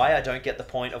know why. I don't get the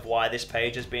point of why this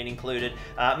page has been included.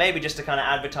 Maybe just to kind of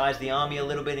advertise the army a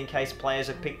little bit in case players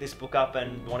have picked this book up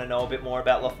and want to know a bit more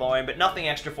about Lothlorien, but nothing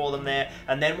extra for them there.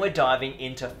 And then we're diving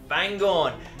into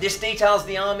Fangorn. This details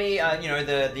the army, you know,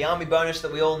 the army bonus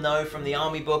that we all know from the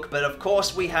army book, but of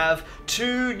course we have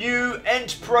 2 new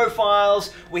Ent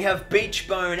profiles. We have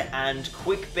Beachbone and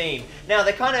Quickbeam. Now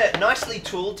they're kind of nicely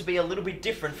tooled to be a little bit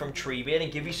different from Treebeard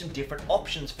and give you some different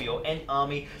options for your Ent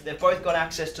army. They've both got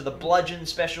access to the Bludgeon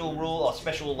special rule, or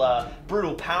special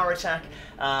brutal power attack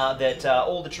that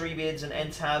all the Treebeards and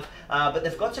Ents have, but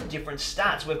they've got some different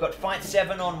stats. We've got Fight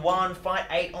 7 on one, Fight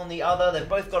 8 on the other. They've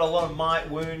both got a lot of might,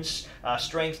 wounds,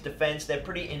 strength, defense. They're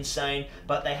pretty insane,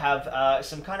 but they have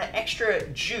some kind of extra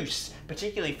juice,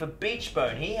 particularly for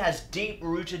Beachbone. He has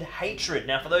deep-rooted hatred.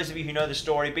 Now, for those of you who know the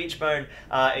story, Beachbone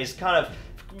is kind of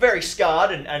very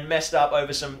scarred and messed up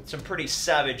over some pretty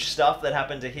savage stuff that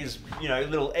happened to his, you know,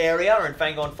 little area in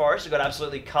Fangorn Forest. He got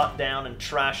absolutely cut down and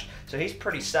trashed, so he's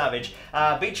pretty savage.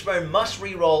 Beachbone must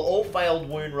re-roll all failed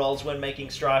wound rolls when making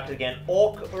strikes against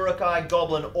Orc, Uruk-hai,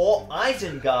 Goblin, or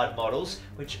Isengard models,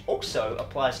 which also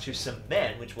applies to some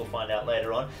men, which we'll find out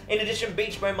later on. In addition,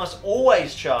 Beachbone must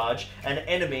always charge an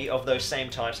enemy of those same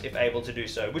types if able to do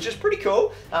so, which is pretty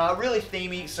cool. Really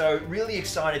themey, so really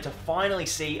excited to finally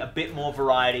see a bit more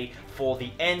variety for the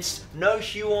Ents. No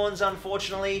Huorns,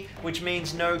 unfortunately, which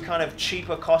means no kind of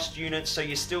cheaper cost units, so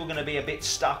you're still going to be a bit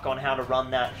stuck on how to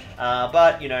run that.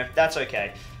 But, you know, that's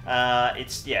okay. I'm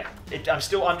just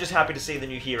happy to see the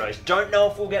new heroes. Don't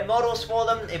know if we'll get models for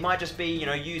them. It might just be, you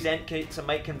know, use Ent kits and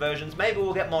make conversions. Maybe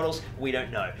we'll get models. We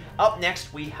don't know. Up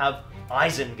next, we have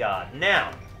Isengard.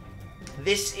 Now,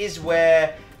 this is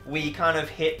where we kind of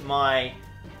hit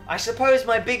I suppose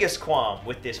my biggest qualm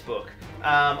with this book.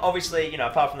 Obviously, you know,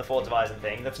 apart from the Fords of Isen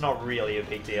thing, that's not really a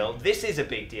big deal. This is a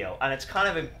big deal, and it's kind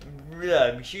of a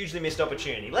hugely missed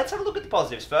opportunity. Let's have a look at the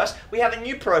positives first. We have a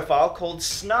new profile called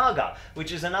Snaga,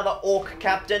 which is another Orc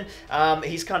captain.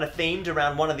 He's kind of themed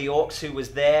around one of the Orcs who was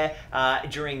there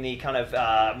during the kind of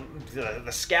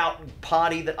the scout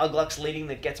party that Ugluk's leading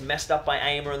that gets messed up by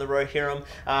Aimer and the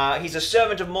ROHHIRIM. He's a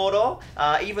servant of Mordor,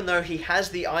 even though he has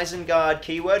the Isengard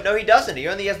keyword. No, he doesn't. He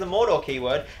only has the Mordor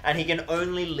keyword, and he can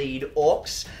only lead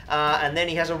Orcs. And then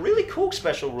he has a really cool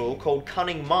special rule called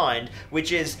Cunning Mind,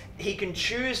 which is he can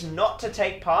choose not not to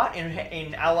take part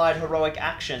in allied heroic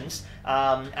actions,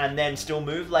 and then still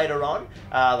move later on,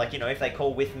 like, you know, if they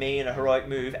call with me in a heroic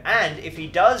move, and if he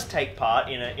does take part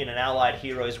in an allied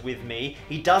heroes with me,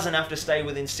 he doesn't have to stay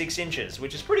within 6 inches,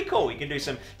 which is pretty cool. He can do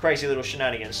some crazy little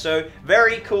shenanigans, so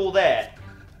very cool there.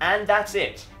 And that's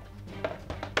it.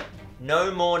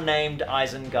 No more named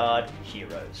Isengard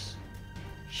heroes.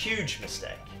 Huge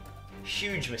mistake.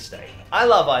 Huge mistake. I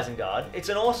love Isengard. It's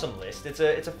an awesome list. It's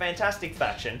a fantastic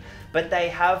faction, but they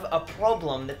have a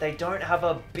problem that they don't have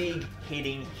a big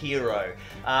hitting hero.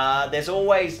 There's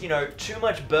always, you know, too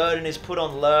much burden is put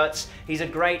on Lurtz. He's a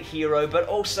great hero, but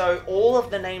also all of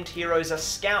the named heroes are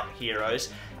scout heroes.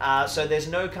 So there's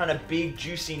no kind of big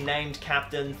juicy named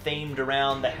captain themed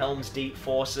around the Helm's Deep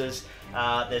forces.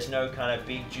 There's no kind of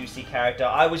big juicy character.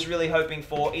 I was really hoping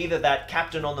for either that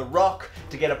captain on the rock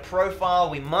to get a profile,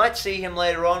 we might see him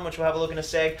later on, which we'll have a look in a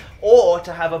sec, or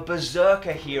to have a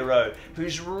berserker hero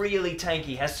who's really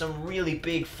tanky, has some really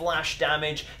big flash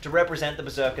damage to represent the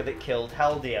berserker that killed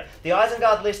Haldir. The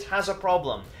Isengard list has a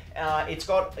problem. It's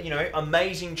got, you know,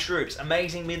 amazing troops,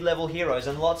 amazing mid-level heroes,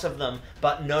 and lots of them,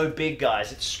 but no big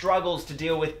guys. It struggles to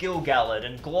deal with Gil-galad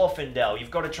and Glorfindel.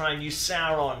 You've got to try and use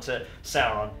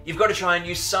You've got to try and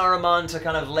use Saruman to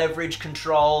kind of leverage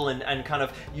control and kind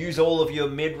of use all of your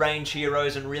mid-range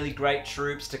heroes and really great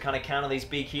troops to kind of counter these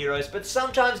big heroes. But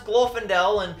sometimes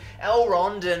Glorfindel and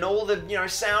Elrond and all the, you know,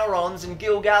 Saurons and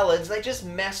Gil-galads, they just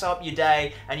mess up your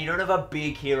day, and you don't have a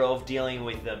big hero of dealing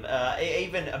with them.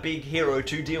 Even a big hero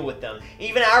to deal with them.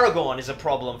 Even Aragorn is a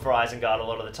problem for Isengard a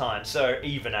lot of the time. So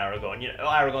even Aragorn, you know,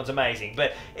 Aragorn's amazing,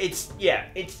 but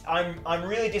I'm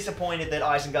really disappointed that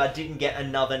Isengard didn't get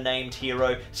another named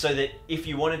hero, so that if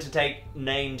you wanted to take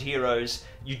named heroes,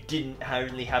 you didn't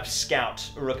only have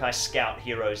Uruk-hai Scout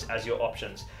heroes as your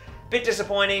options. Bit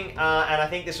disappointing, and I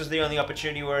think this was the only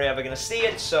opportunity we're ever going to see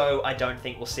it, so I don't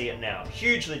think we'll see it now.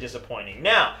 Hugely disappointing.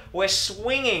 Now, we're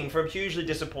swinging from hugely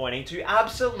disappointing to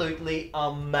absolutely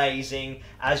amazing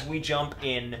as we jump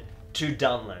in to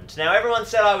Dunland. Now, everyone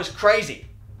said I was crazy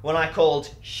when I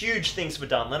called huge things for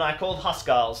Dunland. I called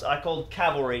Huskarls, I called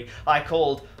Cavalry, I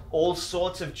called all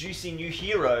sorts of juicy new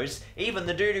heroes, even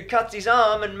the dude who cuts his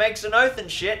arm and makes an oath and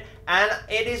shit, and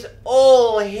it is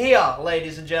all here,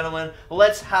 ladies and gentlemen.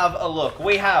 Let's have a look.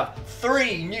 We have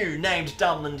 3 new named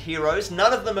Dunland heroes.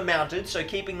 None of them are mounted, so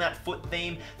keeping that foot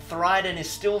theme, Thryden is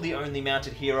still the only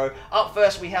mounted hero. Up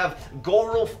first we have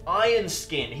Gorulf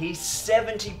Ironskin. He's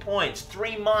 70 points,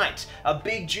 3 might, a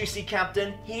big juicy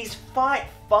captain. He's Fight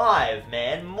 5,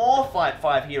 man. More Fight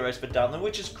 5 heroes for Dunland,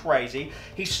 which is crazy.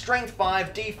 He's Strength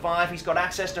 5, D5, he's got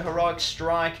access to Heroic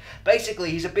Strike.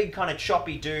 Basically, he's a big kind of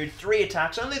choppy dude. 3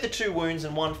 attacks, only the 2 wounds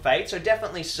and 1 fate, so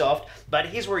definitely soft, but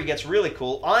here's where he gets really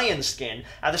cool. Ironskin.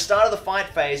 At the start of the fight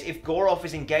phase, if Gorulf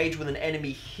is engaged with an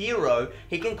enemy hero,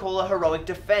 he can call a heroic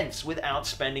defense without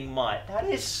spending might. That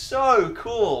is so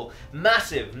cool.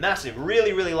 Massive, massive.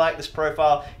 Really, really like this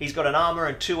profile. He's got an armor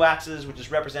and 2 axes, which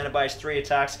is represented by his 3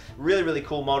 attacks. Really, really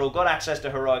cool model. Got access to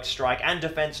heroic strike and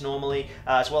defense normally,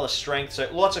 as well as strength, so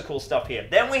lots of cool stuff here.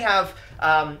 Then we have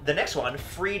the next one,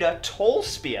 Frida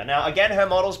Tallspear. Now, again, her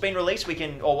model's been released.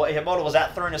 Her model was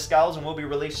at Throne of Skulls and will be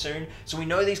released soon, so we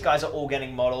know these guys are all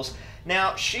getting models.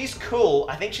 Now, she's cool.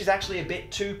 I think she's actually a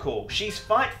bit too cool. She's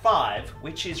Fight 5,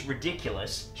 which is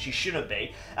ridiculous. She shouldn't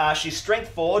be. She's Strength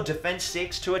 4, Defense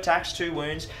 6, 2 attacks, 2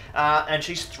 wounds, and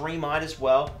she's 3 might as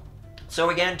well.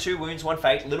 So again, 2 wounds, 1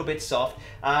 fate, a little bit soft.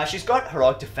 She's got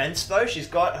heroic defense though, she's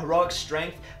got heroic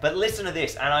strength, but listen to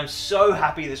this, and I'm so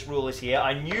happy this rule is here.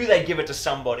 I knew they'd give it to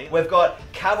somebody. We've got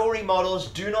cavalry models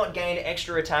do not gain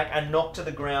extra attack and knock to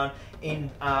the ground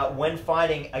when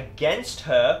fighting against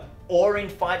her, or in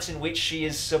fights in which she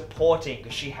is supporting,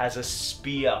 because she has a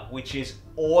spear, which is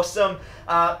awesome.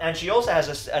 And she also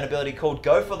has an ability called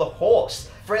Go for the Horse.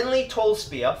 Frida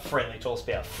Tallspear,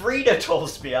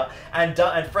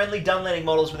 and friendly Dunlanding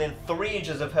models within 3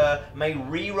 inches of her may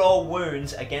reroll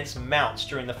wounds against mounts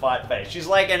during the fight phase. She's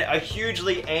like a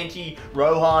hugely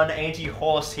anti-Rohan,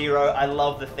 anti-horse hero. I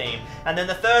love the theme. And then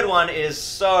the third one is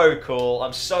so cool.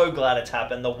 I'm so glad it's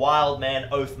happened. The Wildman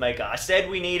Oathmaker. I said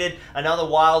we needed another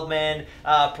Wildman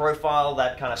profile,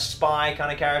 that kind of spy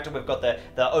kind of character. We've got the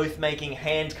oath-making,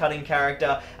 hand-cutting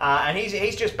character, and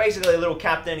he's just basically a little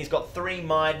captain. He's got 3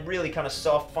 might, really kind of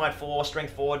soft, Fight 4,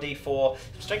 Strength 4, D4.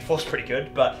 Strength 4 is pretty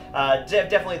good, but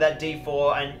definitely that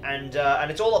D4, and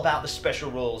it's all about the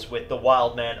special rules with the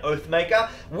Wildman Oathmaker.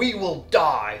 We will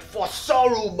die for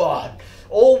Saruman!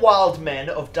 All wild men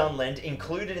of Dunland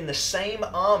included in the same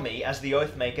army as the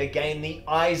Oathmaker gain the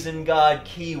Isengard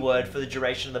keyword for the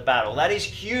duration of the battle. That is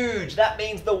huge. That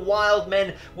means the wild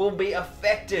men will be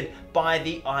affected by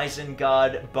the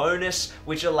Isengard bonus,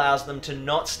 which allows them to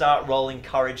not start rolling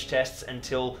courage tests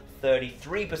until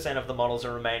 33% of the models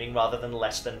are remaining rather than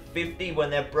less than 50 when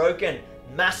they're broken.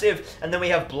 Massive. And then we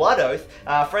have Blood Oath.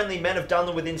 Friendly men of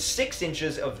Dunland within 6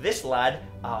 inches of this lad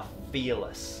are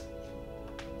fearless.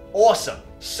 Awesome.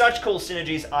 Such cool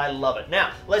synergies. I love it.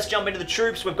 Now, let's jump into the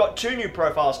troops. We've got 2 new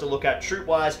profiles to look at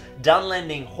troop-wise.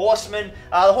 Dunlending Horsemen.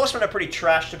 The Horsemen are pretty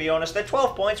trash, to be honest. They're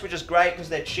 12 points, which is great because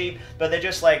they're cheap, but they're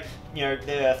just like, you know,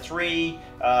 they're 3,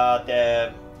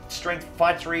 they're strength,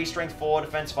 fight 3, strength 4,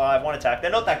 defense 5, 1 attack.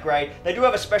 They're not that great. They do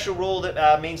have a special rule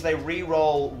that means they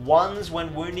re-roll 1s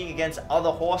when wounding against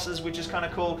other horses, which is kind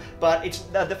of cool, but it's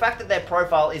the fact that their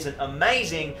profile isn't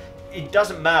amazing. It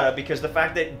doesn't matter because the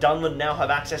fact that Dunland now have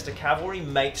access to cavalry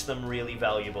makes them really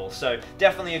valuable. So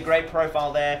definitely a great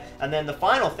profile there. And then the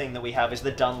final thing that we have is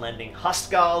the Dunlending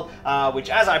Huskarl, which,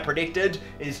 as I predicted,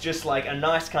 is just like a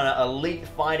nice kind of elite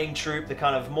fighting troop, the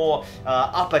kind of more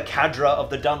upper cadre of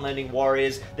the Dunlending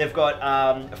warriors. They've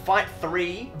got fight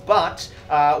 3, but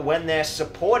when they're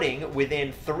supporting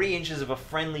within 3 inches of a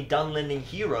friendly Dunlending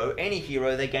hero, any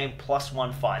hero, they gain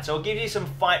 +1 fight. So it'll give you some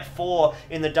fight 4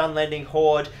 in the Dunlending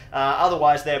horde.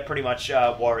 Otherwise, they're pretty much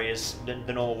warriors, the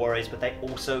normal warriors, but they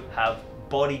also have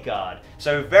bodyguard.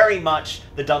 So very much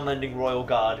the Dunlending Royal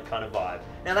Guard kind of vibe.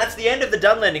 Now that's the end of the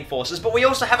Dunlending forces, but we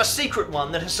also have a secret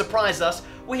one that has surprised us.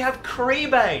 We have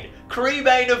Creebane.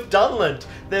 Creebane of Dunland.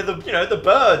 They're the, you know, the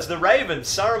birds, the ravens,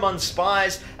 Saruman's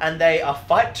spies, and they are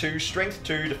fight 2, strength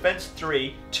 2, defense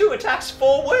 3, 2 attacks,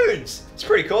 4 wounds. It's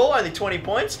pretty cool, only 20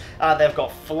 points. They've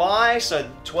got fly, so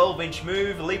 12-inch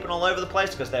move, leaping all over the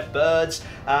place because they're birds.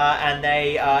 And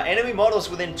they, enemy models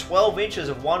within 12 inches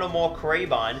of 1 or more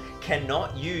Creebane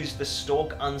cannot use the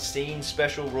Stalk Unseen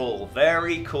special rule.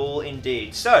 Very cool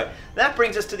indeed. So, that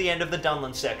brings us to the end of the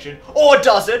Dunland section. Or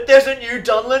does it? There's a new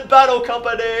Dunland Battle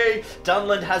Company!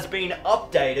 Dunland has been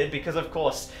updated because, of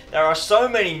course, there are so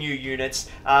many new units,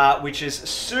 which is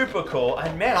super cool.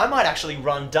 And man, I might actually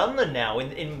run Dunland now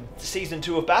in Season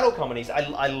 2 of Battle Companies.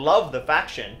 I love the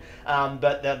faction,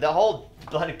 but the whole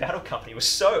bloody Battle Company was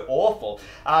so awful.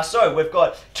 So we've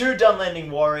got 2 Dunlending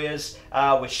warriors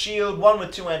with shield, 1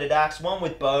 with 2-handed axe, 1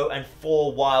 with bow, and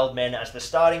 4 wild men as the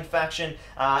starting faction.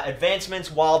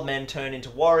 Advancements, wild men turn into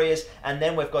warriors, and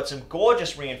then we've got some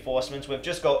gorgeous reinforcements. We've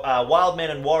just got wild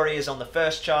men and warriors on the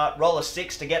first chart, roll a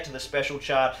 6 to get to the special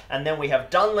chart, and then we have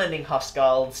Dunlending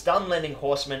Huskarls, Dunlending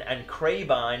Horsemen, and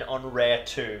Creebine on rare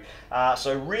 2.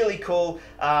 So really cool,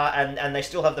 and they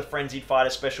still have the Frenzied Fighter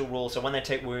special rule, so when they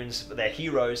take wounds, they're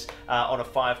heroes on a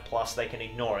 5+, they can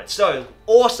ignore it. So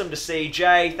awesome to see.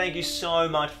 Jay, thank you so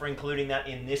much for including that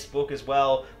in this book as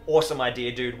well. Awesome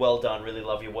idea, dude. Well done. Really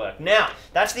love your work. Now,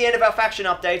 that's the end of our faction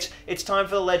updates. It's time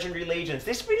for the Legendary Legions.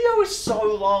 This video is so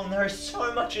long. There is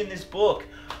so much in this book.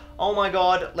 Oh my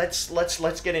god,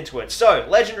 let's get into it. So,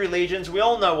 Legendary Legions, we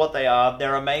all know what they are.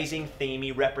 They're amazing,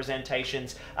 themey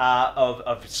representations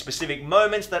of specific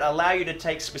moments that allow you to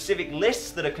take specific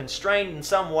lists that are constrained in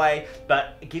some way,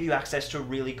 but give you access to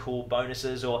really cool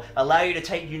bonuses, or allow you to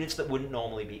take units that wouldn't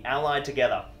normally be allied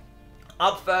together.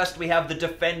 Up first, we have the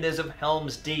Defenders of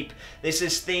Helm's Deep. This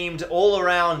is themed all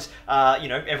around, you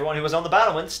know, everyone who was on the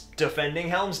battlements defending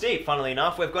Helm's Deep. Funnily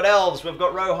enough, we've got elves, we've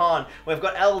got Rohan, we've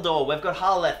got Eldor, we've got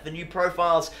Harleth, the new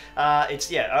profiles.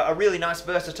 It's, yeah, a really nice,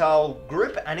 versatile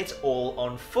group, and it's all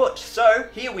on foot. So,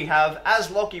 here we have, as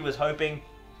Lachie was hoping,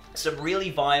 some really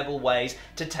viable ways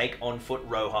to take on foot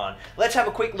Rohan. Let's have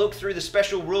a quick look through the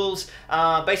special rules.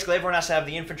 Basically, everyone has to have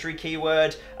the infantry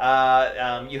keyword.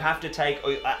 You have to take,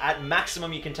 at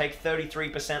maximum, you can take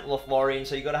 33% Lothlorien,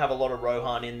 so you've got to have a lot of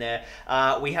Rohan in there.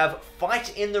 We have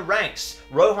fight in the ranks.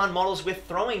 Rohan models with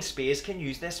throwing spears can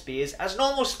use their spears as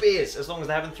normal spears, as long as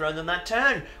they haven't thrown them that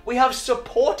turn. We have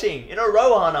supporting in a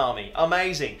Rohan army.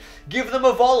 Amazing. Give them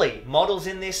a volley. Models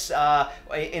in this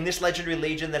Legendary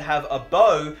Legion that have a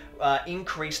bow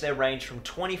increase their range from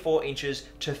 24 inches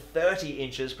to 30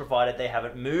 inches, provided they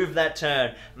haven't moved that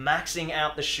turn. Maxing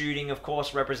out the shooting, of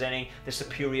course, representing the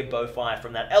superior bow fire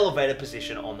from that elevated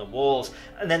position on the walls.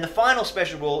 And then the final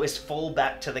special rule is fall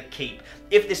back to the keep.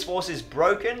 If this force is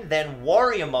broken, then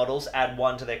warrior models add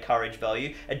 1 to their courage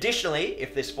value. Additionally,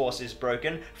 if this force is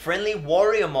broken, friendly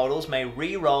warrior models may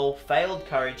re-roll failed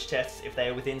courage tests if they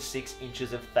are within 6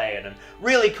 inches of Theoden.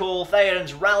 Really cool.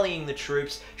 Theoden's rallying the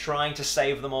troops, trying to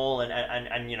save them all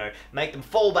and you know, make them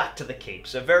fall back to the keep.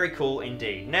 So very cool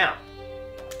indeed. Now,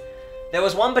 There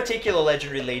was one particular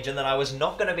Legendary Legion that I was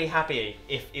not going to be happy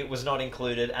if it was not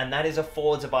included, and that is a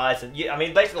Fords of Eisen. I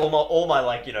mean, basically all my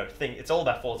like, you know, thing, it's all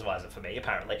about Fords of Eisen for me,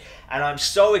 apparently. And I'm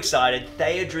so excited,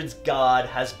 Theodred's Guard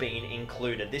has been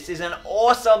included. This is an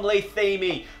awesomely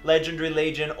themey Legendary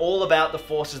Legion, all about the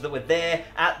forces that were there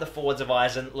at the Fords of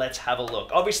Eisen. Let's have a look.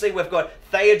 Obviously, we've got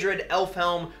Theodred,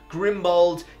 Elfhelm,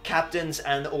 Grimbold, captains,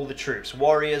 and all the troops.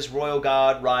 Warriors, Royal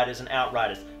Guard, Riders, and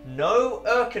Outriders. No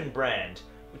Erkenbrand,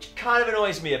 which kind of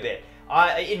annoys me a bit.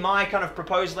 In my kind of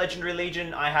proposed Legendary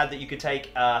Legion, I had that you could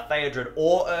take Theodred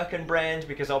or Erkenbrand,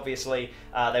 because obviously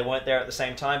they weren't there at the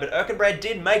same time. But Erkenbrand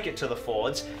did make it to the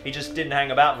Fords. He just didn't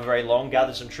hang about for very long,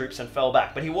 gathered some troops and fell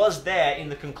back. But he was there in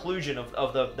the conclusion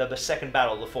of the second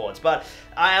battle of the Fords. But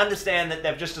I understand that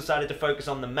they've just decided to focus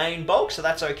on the main bulk, so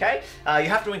that's okay. You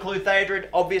have to include Theodred,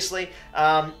 obviously.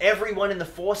 Everyone in the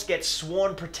Force gets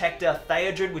Sworn Protector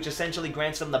Theodred, which essentially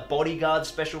grants them the Bodyguard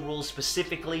special rules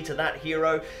specifically to that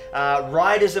hero.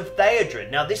 Riders of Theodred.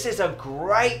 Now, this is a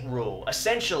great rule.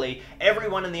 Essentially,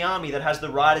 everyone in the army that has the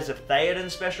Riders of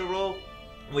Theoden special rule,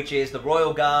 which is the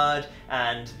Royal Guard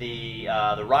and the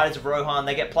Riders of Rohan,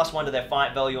 they get +1 to their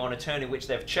fight value on a turn in which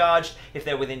they've charged. If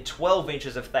they're within 12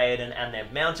 inches of Theoden and they're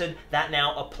mounted, that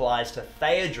now applies to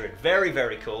Theodred. Very,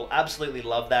 very cool. Absolutely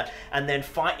love that. And then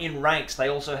fight in ranks. They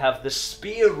also have the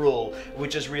Spear rule,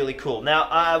 which is really cool.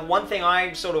 Now, one thing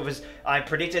I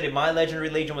predicted in my Legendary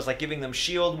Legion was like giving them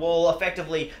shield wall.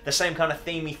 Effectively, the same kind of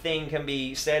themey thing can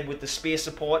be said with the Spear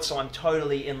support, so I'm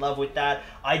totally in love with that.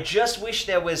 I just wish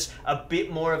there was a bit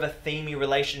more of a themey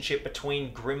relationship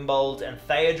between Grimbold and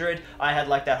Theodred. I had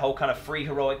like that whole kind of free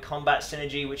heroic combat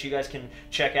synergy, which you guys can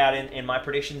check out in my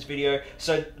predictions video.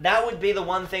 So that would be the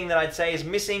one thing that I'd say is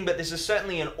missing, but this is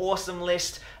certainly an awesome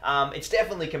list. It's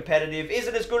definitely competitive. Is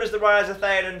it as good as the Rise of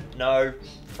Theoden? No,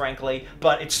 frankly,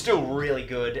 but it's still really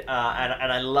good, and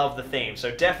I love the theme. So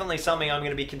definitely something I'm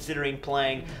going to be considering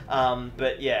playing.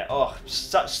 But yeah, oh,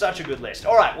 such a good list.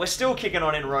 All right, we're still kicking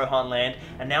on in Rohan land,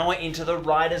 and now we're into the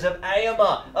Riders of Aemma,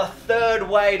 a third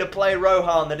way to play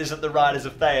Rohan that isn't the Riders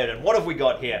of Theoden. What have we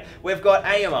got here? We've got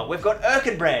Aemma, we've got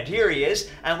Erkenbrand, here he is,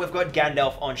 and we've got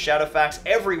Gandalf on Shadowfax.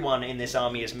 Everyone in this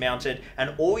army is mounted,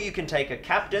 and all you can take are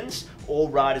captains or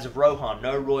Riders of Rohan,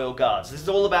 no Royal Guards. This is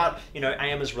all about, you know,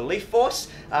 Aemma's relief force.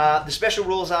 The special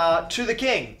rules are to the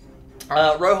king.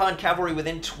 Rohan cavalry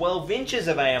within 12 inches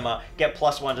of Aemma get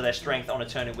 +1 to their strength on a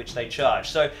turn in which they charge.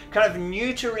 So kind of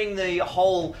neutering the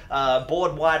whole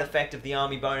board-wide effect of the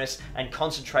army bonus and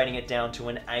concentrating it down to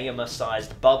an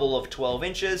Aemma-sized bubble of 12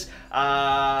 inches.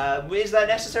 Is that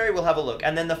necessary? We'll have a look.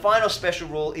 And then the final special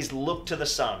rule is Look to the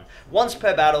Sun. Once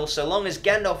per battle, so long as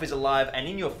Gandalf is alive and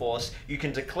in your force, you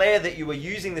can declare that you are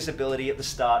using this ability at the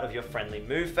start of your friendly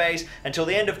move phase. Until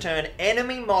the end of turn,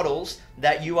 enemy models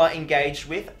that you are engaged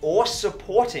with or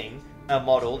supporting a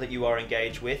model that you are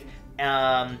engaged with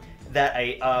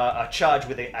that are charged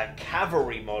with a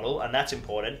cavalry model, and that's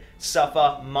important,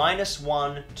 suffer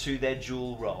 -1 to their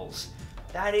duel rolls.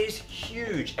 That is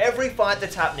huge. Every fight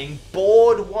that's happening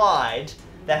board-wide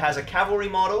that has a cavalry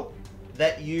model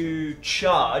that you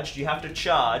charged, you have to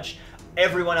charge,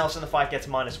 everyone else in the fight gets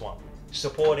 -1,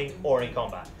 supporting or in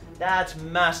combat. That's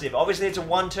massive. Obviously, it's a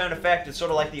one-turn effect. It's sort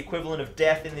of like the equivalent of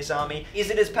death in this army. Is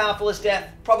it as powerful as death?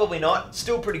 Probably not.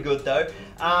 Still pretty good, though.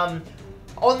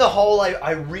 On the whole,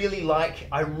 I really like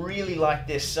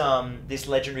this this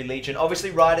Legendary Legion.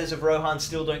 Obviously, Riders of Rohan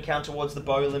still don't count towards the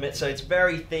bow limit, so it's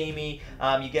very themey.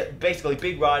 You get basically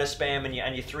big rider spam and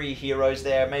your 3 heroes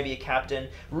there, maybe a captain.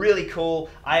 Really cool.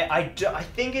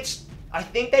 I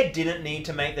think they didn't need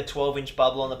to make the 12-inch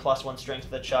bubble on the +1 strength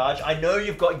of the charge. I know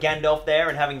you've got Gandalf there,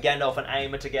 and having Gandalf and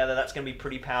Aemma together, that's going to be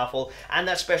pretty powerful. And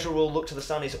that special rule, Look to the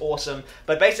Sun, is awesome.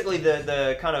 But basically,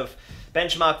 the kind of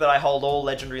benchmark that I hold all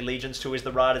Legendary Legions to is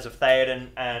the Riders of Theoden,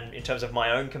 and in terms of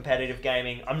my own competitive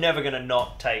gaming, I'm never going to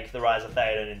not take the Rise of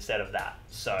Theoden instead of that.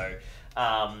 So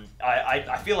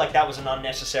I feel like that was an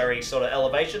unnecessary sort of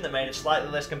elevation that made it slightly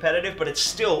less competitive, but it's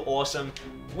still awesome.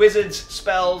 Wizards,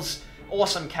 spells,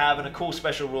 awesome cav, and a cool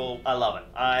special rule. I love it.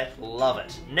 I love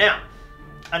it. Now,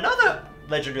 another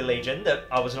Legendary Legion that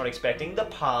I was not expecting, the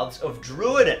Paths of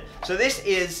Druiden. So this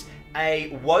is a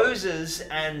Woses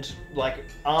and like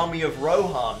Army of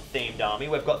Rohan themed army.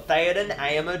 We've got Theoden,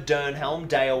 Aemma, Dernhelm,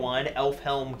 Daewine,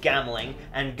 Elfhelm, Gamling,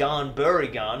 and Garn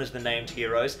Burigan as the named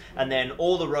heroes, and then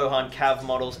all the Rohan Cav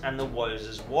models and the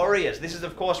Woses warriors. This is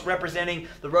of course representing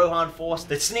the Rohan force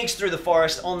that sneaks through the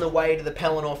forest on the way to the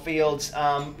Pelennor fields.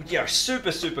 Yeah,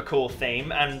 super cool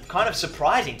theme, and kind of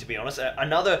surprising to be honest.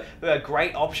 Another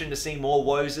great option to see more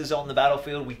Woses on the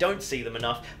battlefield. We don't see them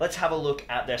enough. Let's have a look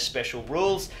at their special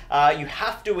rules. You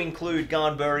have to include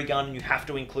Garn Burigan, and you have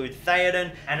to include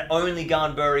Theoden, and only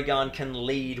Garn Burigan can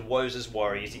lead Woza's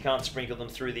warriors. You can't sprinkle them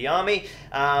through the army.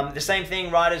 The same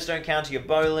thing, riders don't count to your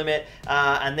bow limit,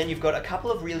 and then you've got a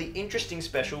couple of really interesting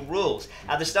special rules.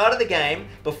 At the start of the game,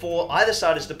 before either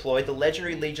side is deployed, the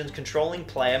Legendary Legion's controlling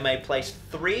player may place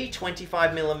 3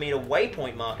 25mm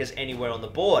waypoint markers anywhere on the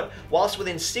board. Whilst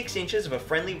within 6 inches of a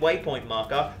friendly waypoint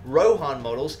marker, Rohan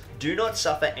models do not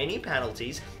suffer any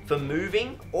penalties for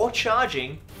moving or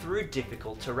charging through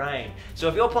difficult terrain. So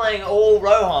if you're playing all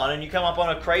Rohan and you come up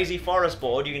on a crazy forest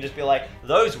board, you can just be like,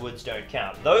 those woods don't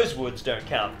count, those woods don't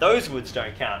count, those woods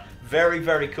don't count. Very,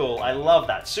 very cool. I love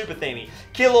that. Super themey.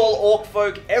 Kill all orc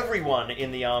folk. Everyone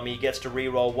in the army gets to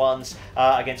reroll ones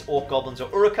against orc goblins or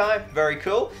urukai. Very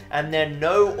cool. And then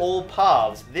know all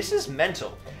paths. This is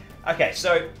mental. Okay,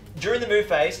 so during the move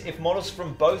phase, if models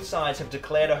from both sides have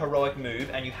declared a heroic move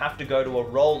and you have to go to a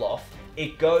roll-off,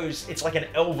 it's like an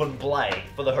elven blade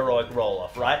for the heroic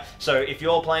roll-off, right? So if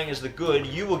you're playing as the good,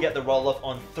 you will get the roll-off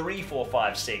on 3, 4,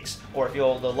 5, 6, or if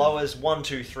you're the lowers, 1,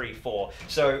 2, 3, 4.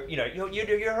 So, you know, you're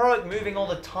heroic moving all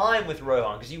the time with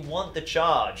Rohan because you want the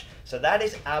charge. So that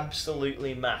is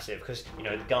absolutely massive because, you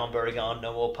know, the Garn Burigan,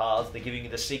 know all paths, they're giving you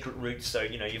the secret routes, so,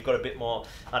 you know, you've got a bit more,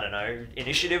 I don't know,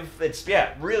 initiative. It's,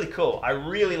 yeah, really cool. I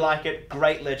really like it.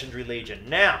 Great Legendary Legion.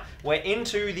 Now, we're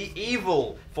into the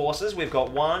evil forces. We've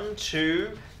got 1,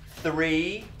 2,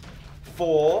 3,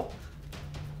 4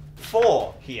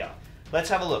 here. Let's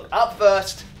have a look. Up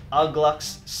first,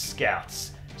 Ugluk's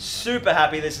Scouts. Super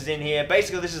happy this is in here.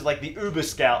 Basically, this is like the Uber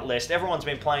Scout list. Everyone's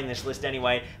been playing this list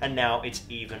anyway, and now it's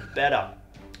even better.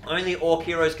 Only Orc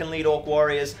heroes can lead Orc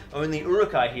warriors. Only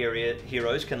Urukai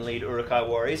heroes can lead Urukai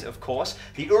warriors, of course.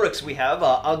 The Uruks we have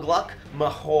are Ugluk,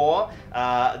 Mahor,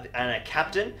 and a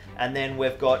captain. And then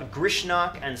we've got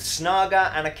Grishnak and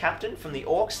Snaga and a captain from the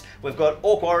Orcs. We've got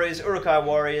Orc warriors,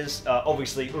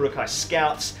 obviously Urukai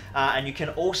scouts, and you can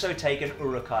also take an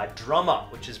Urukai drummer,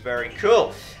 which is very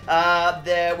cool.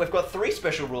 We've got 3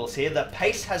 special rules here. The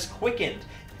pace has quickened.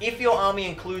 If your army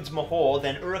includes Mahor,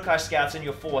 then Urukai scouts in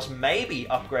your force may be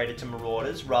upgraded to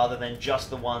Marauders rather than just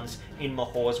the ones in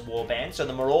Mahor's warband. So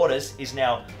the Marauders is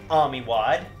now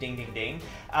army-wide. Ding, ding, ding.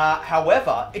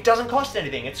 However, it doesn't cost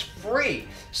anything. It's free.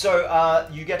 So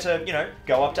you get to, you know,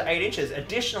 go up to 8 inches.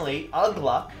 Additionally,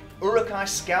 Ugluk, Urukai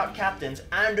scout captains,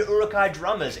 and Urukai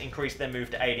drummers increase their move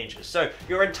to 8 inches. So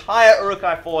your entire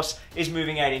Urukai force is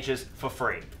moving 8 inches for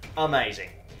free. Amazing.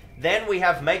 Then we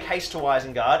have Make Haste to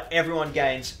Isengard. Everyone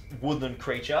gains Woodland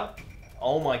Creature.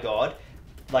 Oh my god.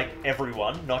 Like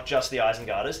everyone, not just the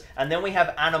Isengarders. And then we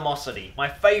have Animosity, my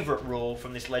favourite rule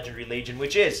from this Legendary Legion,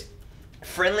 which is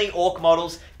friendly Orc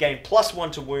models gain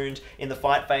 +1 to wound in the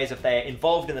fight phase if they are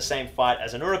involved in the same fight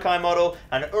as an Urukai model,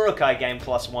 and Urukai gain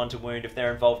 +1 to wound if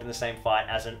they're involved in the same fight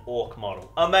as an Orc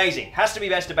model. Amazing. Has to be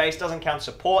best to base, doesn't count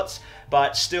supports,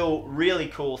 but still really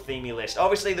cool themey list.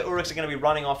 Obviously the Uruks are going to be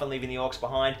running off and leaving the Orcs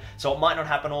behind, so it might not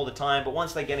happen all the time, but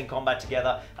once they get in combat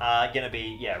together, going to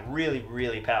be, yeah, really,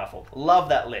 really powerful. Love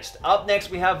that list. Up next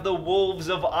we have the Wolves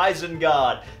of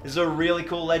Isengard. This is a really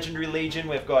cool Legendary Legion.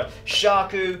 We've got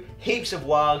Shaku, heaps of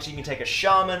wargs. You can take a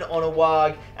shaman on a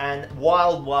warg and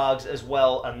wild wargs as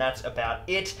well, and that's about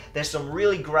it. There's some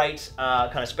really great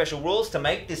kind of special rules to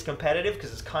make this competitive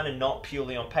because it's kind of not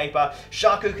purely on paper.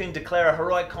 Shaku can declare a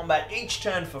heroic combat each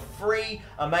turn for free.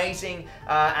 Amazing.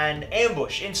 And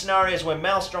ambush. In scenarios where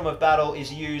Maelstrom of Battle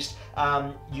is used,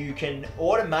 you can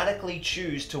automatically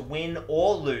choose to win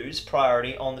or lose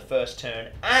priority on the first turn,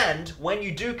 and when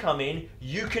you do come in,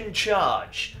 you can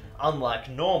charge, unlike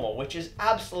normal, which is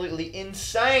absolutely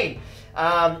insane.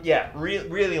 Yeah,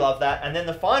 really love that. And then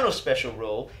the final special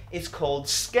rule is called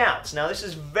Scouts. Now this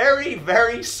is very,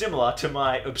 very similar to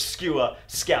my obscure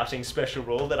scouting special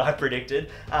rule that I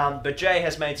predicted, but Jay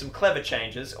has made some clever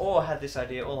changes, or had this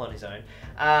idea all on his own,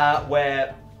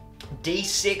 where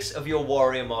D6 of your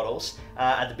warrior models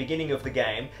at the beginning of the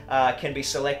game can be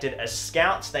selected as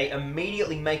scouts. They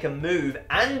immediately make a move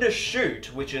and a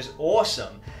shoot, which is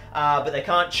awesome. But they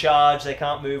can't charge, they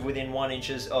can't move within 1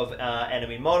 inches of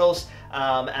enemy models,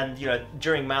 and you know,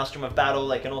 during Maelstrom of Battle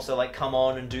they can also like come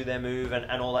on and do their move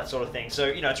and all that sort of thing. So,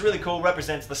 you know, it's really cool,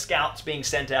 represents the scouts being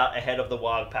sent out ahead of the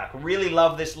Warg pack. Really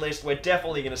love this list, we're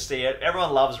definitely going to see it.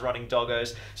 Everyone loves running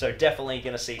doggos, so definitely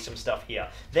going to see some stuff here.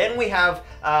 Then we have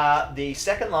the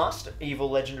second last evil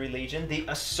Legendary Legion, the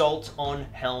Assault on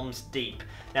Helm's Deep.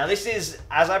 Now this is,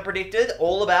 as I predicted,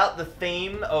 all about the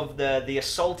theme of the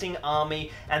assaulting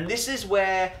army, and this is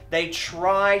where they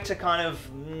try to kind of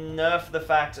nerf the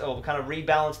fact, or kind of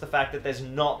rebalance the fact that there's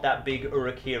not that big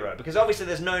Uruk hero, because obviously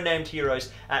there's no named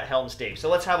heroes at Helm's Deep. So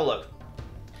let's have a look.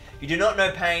 You do not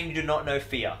know pain, you do not know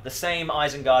fear. The same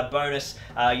Isengard bonus.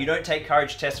 You don't take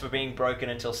courage tests for being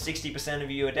broken until 60% of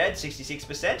you are dead,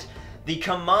 66%. The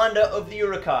commander of the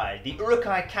Uruk-hai. The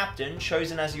Uruk-hai captain,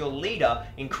 chosen as your leader,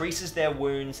 increases their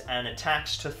wounds and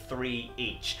attacks to 3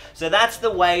 each. So that's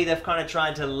the way they've kind of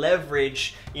tried to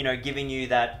leverage, you know, giving you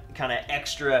that kind of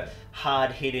extra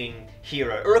hard-hitting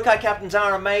hero. Uruk-hai captains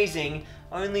are amazing,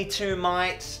 only 2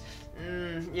 might.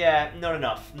 Yeah, not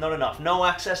enough. Not enough. No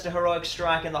access to heroic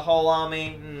strike in the whole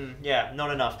army. Yeah, not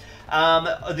enough.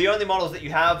 The only models that you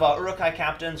have are Uruk-hai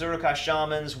captains, Uruk-hai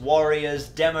shamans, warriors,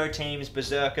 demo teams,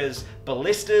 berserkers,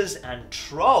 ballistas, and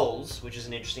trolls, which is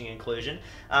an interesting inclusion.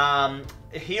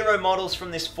 Hero models from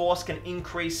this force can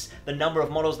increase the number of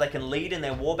models they can lead in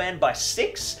their warband by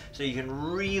 6, so you can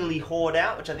really hoard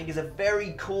out, which I think is a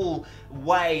very cool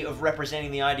way of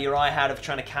representing the idea I had of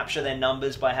trying to capture their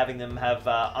numbers by having them have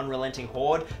unrelenting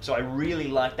horde. So I really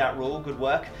like that rule. Good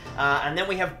work. And then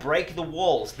we have break the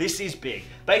walls. This is big.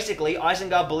 Basically,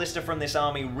 Isengard Ballista from this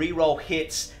army reroll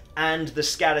hits and the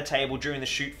scatter table during the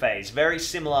shoot phase. Very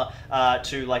similar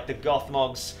to like the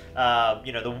Gothmog's,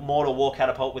 you know, the Mortal War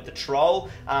Catapult with the Troll.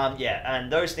 Yeah, and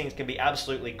those things can be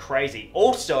absolutely crazy.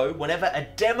 Also, whenever a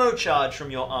demo charge from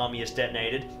your army is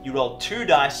detonated, you roll 2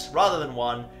 dice rather than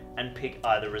 1 and pick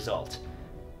either result.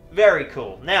 Very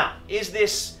cool. Now, is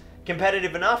this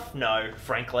competitive enough? No,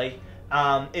 frankly.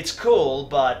 It's cool,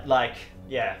 but like,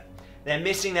 yeah. They're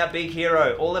missing that big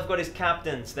hero. All they've got is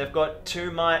captains. They've got 2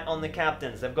 might on the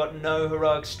captains. They've got no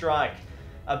heroic strike.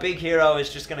 A big hero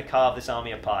is just going to carve this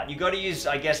army apart. You got to use,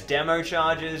 I guess, demo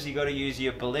charges. You got to use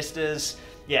your ballistas.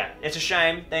 Yeah, it's a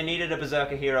shame. They needed a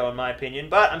berserker hero, in my opinion.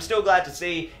 But I'm still glad to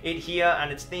see it here,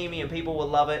 and it's themey, and people will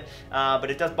love it. But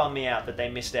it does bum me out that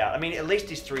they missed out. I mean, at least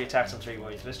he's 3 attacks and 3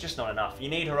 wounds, but it's just not enough. You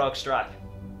need heroic strike.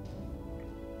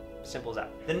 Simple as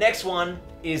that. The next one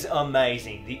is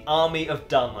amazing. The Army of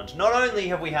Dunland. Not only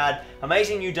have we had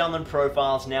amazing new Dunland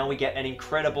profiles, now we get an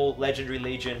incredible legendary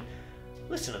legion.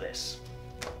 Listen to this.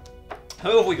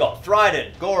 Who have we got?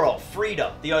 Thryden, Gorol,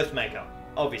 Frida, the Oathmaker.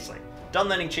 Obviously.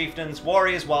 Dunlanding chieftains,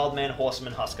 warriors, wildmen,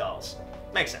 horsemen, huskarls.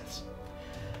 Makes sense.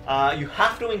 You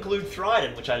have to include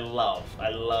Thryden, which I love. I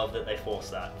love that they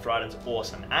force that. Thryden's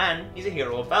awesome. And he's a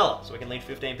hero of valor, so we can lead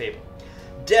 15 people.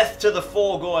 Death to the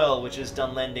Foregoil, which is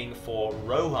Dunlending for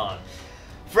Rohan.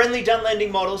 Friendly Dunlending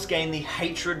models gain the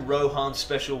Hatred Rohan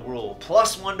special rule.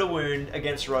 +1 to wound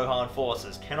against Rohan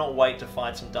forces. Cannot wait to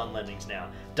fight some Dunlendings now.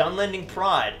 Dunlending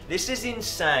Pride. This is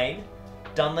insane.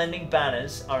 Dunlending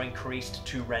banners are increased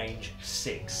to range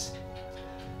 6.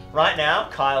 Right now,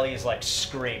 Kylie is like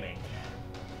screaming.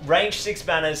 Range 6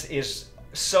 banners is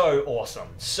so awesome,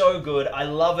 so good. I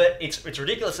love it. It's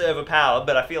ridiculously overpowered,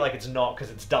 but I feel like it's not because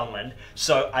it's Dunland.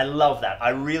 So I love that.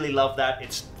 I really love that.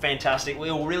 It's fantastic. It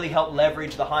will really help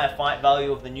leverage the higher fight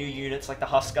value of the new units like the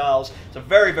Huskarls. So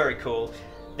very, very cool.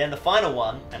 Then the final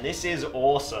one, and this is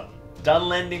awesome.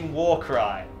 Dunlending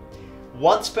Warcry.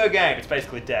 Once per game, it's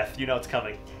basically death. You know it's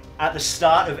coming. At the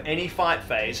start of any fight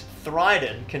phase,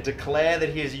 Thryden can declare that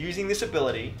he is using this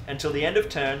ability until the end of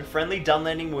turn. Friendly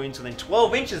Dunlending wounds within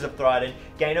 12 inches of Thryden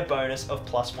gain a bonus of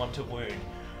 +1 to wound.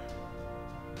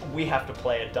 We have to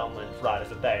play a Dunland right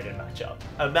as a Theoden matchup.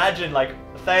 Imagine like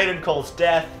Theoden calls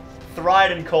death,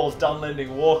 Thryden calls Dunlending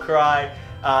Warcry.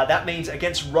 That means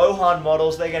against Rohan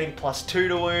models, they're getting +2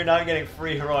 to wound. I'm getting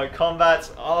 3 heroic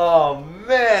combats. Oh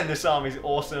man, this army's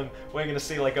awesome. We're going to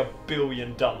see like 1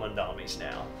 billion Dunland armies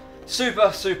now.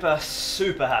 Super, super,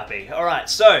 super happy. Alright,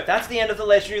 so that's the end of the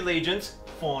Legendary Legions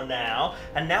for now.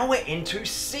 And now we're into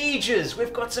sieges.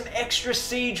 We've got some extra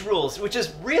siege rules, which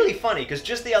is really funny because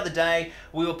just the other day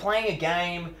we were playing a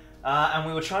game and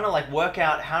we were trying to like work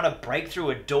out how to break through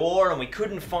a door, and we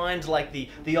couldn't find like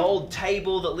the old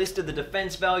table that listed the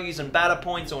defense values and batter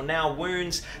points or now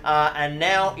wounds, and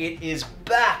now it is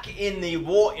back in the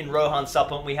War in Rohan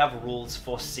supplement. We have rules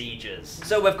for sieges.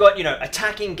 So we've got, you know,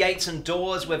 attacking gates and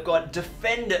doors, we've got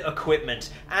defender equipment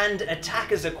and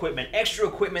attackers equipment, extra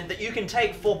equipment that you can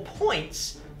take for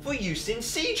points for use in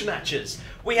siege matches.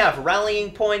 We have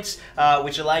rallying points,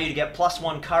 which allow you to get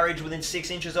 +1 courage within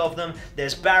 6 inches of them.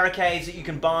 There's barricades that you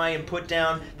can buy and put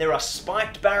down. There are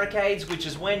spiked barricades, which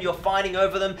is when you're fighting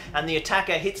over them and the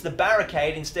attacker hits the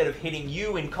barricade instead of hitting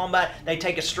you in combat. They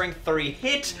take a strength 3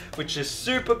 hit, which is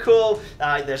super cool.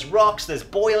 There's rocks, there's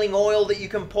boiling oil that you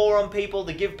can pour on people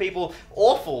to give people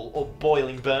awful or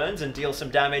boiling burns and deal some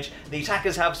damage. The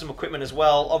attackers have some equipment as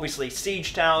well. Obviously,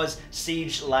 siege towers,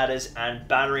 siege ladders, and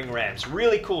battering rams.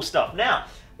 Really cool stuff. Now,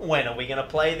 when are we going to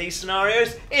play these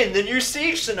scenarios? In the new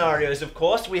siege scenarios, of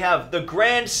course. We have the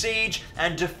Grand Siege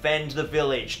and Defend the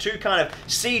Village. 2 kind of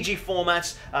siegey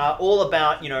formats, all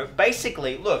about, you know,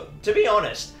 basically, look, to be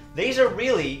honest, these are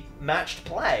really matched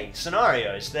play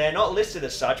scenarios. They're not listed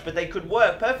as such, but they could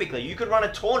work perfectly. You could run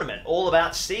a tournament all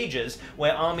about sieges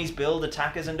where armies build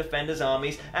attackers and defenders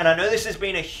armies. And I know this has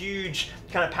been a huge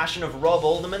kind of passion of Rob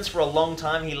Alderman's for a long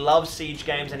time. He loves siege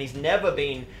games, and he's never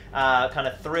been kind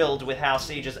of thrilled with how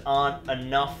sieges aren't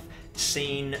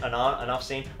seen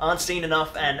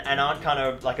enough and aren't kind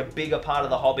of like a bigger part of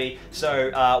the hobby.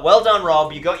 So well done,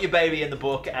 Rob. You got your baby in the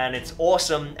book, and it's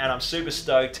awesome, and I'm super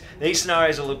stoked. These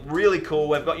scenarios will look really cool.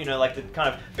 We've got, you know, like the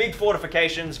kind of big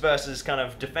fortifications versus kind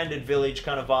of defended village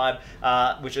kind of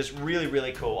vibe, which is really,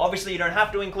 really cool. Obviously, you don't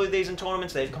have to include these in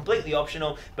tournaments. They're completely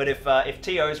optional, but if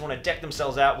TOs want to deck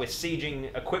themselves out with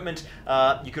sieging equipment,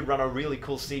 you could run a really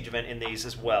cool siege event in these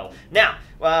as well. Now,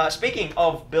 speaking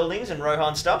of buildings and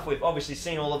Rohan stuff, we've obviously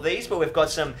seen all of these, but we've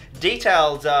got some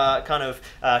detailed kind of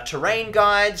terrain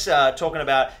guides talking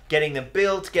about getting them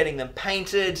built, getting them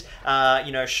painted,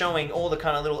 you know, showing all the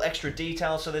kind of little extra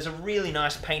details. So there's a really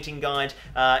nice painting guide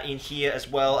in here as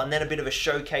well, and then a bit of a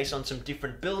showcase on some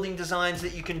different building designs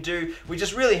that you can do, which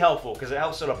is really helpful because it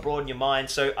helps sort of broaden your mind.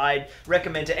 So I'd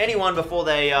recommend to anyone before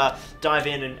they dive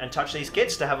in and touch these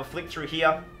kits to have a flick through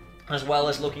here, as well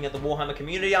as looking at the Warhammer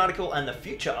community article and the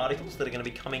future articles that are going to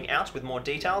be coming out with more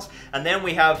details. And then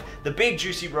we have the big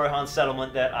juicy Rohan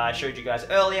settlement that I showed you guys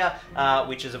earlier,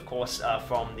 which is of course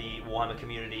from the Warhammer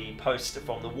community post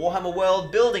from the Warhammer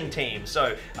World building team.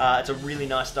 So it's a really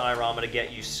nice diorama to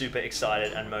get you super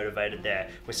excited and motivated there,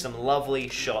 with some lovely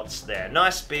shots there.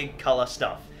 Nice big color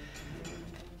stuff.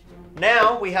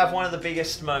 Now we have one of the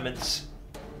biggest moments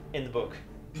in the book.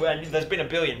 Well, there's been a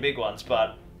billion big ones,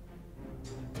 but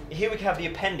here we have the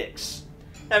appendix.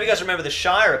 Now, if you guys remember the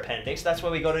Shire appendix, that's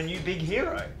where we got a new big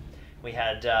hero. We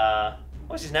had,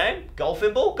 what's his name?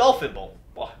 Golfimble? Golfimble.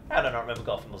 Well, how do I not remember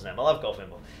Golfimble's name? I love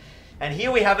Golfimble. And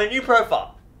here we have a new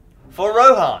profile for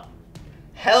Rohan.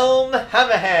 Helm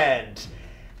Hammerhand.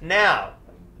 Now,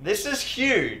 this is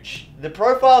huge. The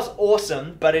profile's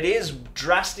awesome, but it is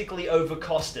drastically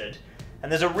overcosted.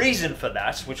 And there's a reason for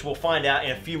that, which we'll find out in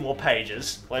a few more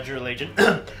pages. Ledger of Legion.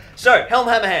 So, Helm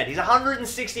Hammerhand, he's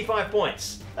 165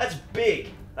 points. That's big.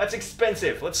 That's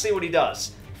expensive. Let's see what he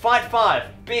does. Fight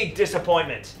 5, big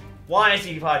disappointment. Why is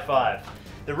he Fight 5?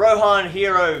 The Rohan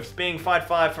heroes being Fight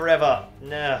 5 forever.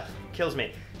 Nah, kills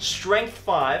me. Strength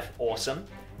 5, awesome.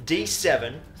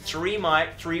 D7, 3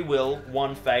 might, 3 will,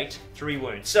 1 fate, 3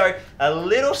 wounds. So, a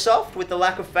little soft with the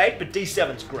lack of fate, but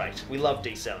D7's great. We love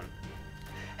D7.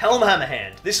 Helm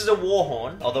Hammerhand. This is a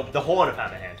Warhorn, or the Horn of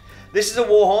Hammerhand. This is a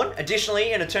Warhorn.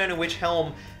 Additionally, in a turn in which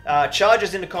Helm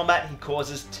charges into combat, he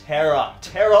causes terror.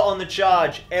 Terror on the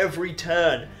charge every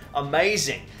turn.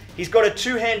 Amazing. He's got a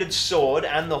two-handed sword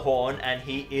and the horn, and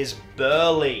he is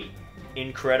burly.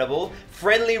 Incredible.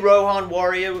 Friendly Rohan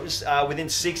warriors within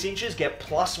 6 inches get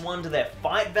 +1 to their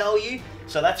fight value.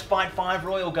 So that's Fight 5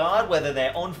 Royal Guard, whether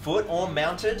they're on foot or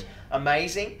mounted.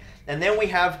 Amazing. And then we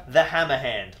have the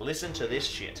Hammerhand. Listen to this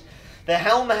shit. A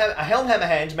Helm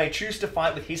Hammerhand may choose to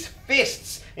fight with his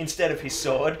fists instead of his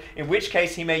sword, in which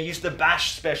case he may use the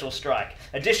Bash special strike.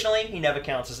 Additionally, he never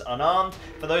counts as unarmed.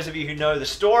 For those of you who know the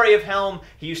story of Helm,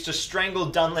 he used to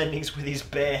strangle Dunlendings with his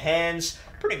bare hands,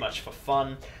 pretty much for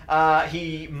fun.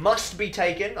 He must be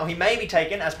taken, or he may be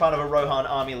taken as part of a Rohan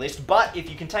army list, but if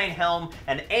you contain Helm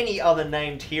and any other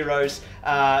named heroes,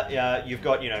 you've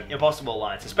got, you know, impossible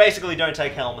alliances. Basically, don't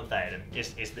take Helm and Theoden,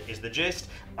 is the gist.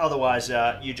 Otherwise,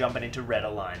 you're jumping into Red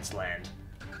Alliance land.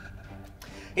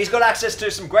 He's got access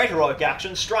to some great heroic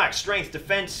actions: Strike, Strength,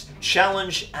 Defense,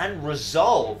 Challenge, and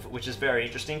Resolve, which is very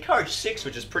interesting. Courage 6,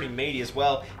 which is pretty meaty as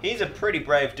well. He's a pretty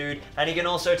brave dude, and he can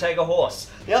also take a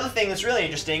horse. The other thing that's really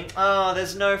interesting,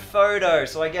 there's no photo,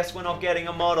 so I guess we're not getting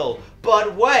a model.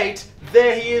 But wait,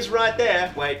 there he is right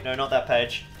there. Wait, no, not that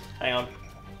page. Hang on.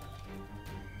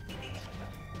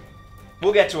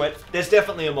 We'll get to it. There's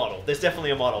definitely a model. There's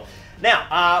definitely a model.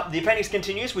 Now, the appendix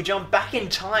continues. We jump back in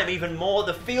time even more.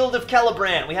 The Field of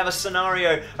Celebrant. We have a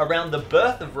scenario around the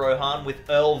birth of Rohan with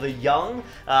Earl the Young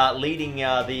leading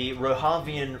the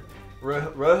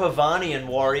Rohavanian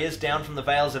warriors down from the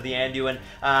Vales of the Anduin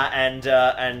and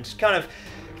kind of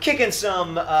kicking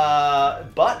some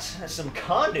butt, some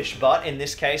Khandish butt in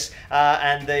this case,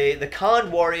 and the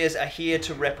Khand warriors are here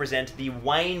to represent the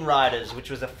Wayne Riders, which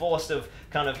was a force of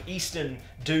kind of Eastern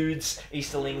dudes,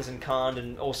 Easterlings and Khand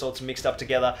and all sorts mixed up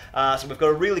together. So we've got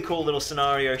a really cool little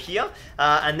scenario here.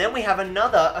 And then we have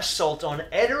another Assault on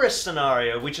Edoras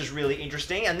scenario, which is really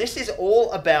interesting. And this is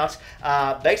all about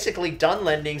basically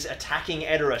Dunlendings attacking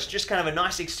Edoras. Just kind of a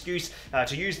nice excuse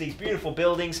to use these beautiful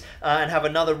buildings and have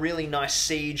another really nice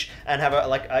siege and have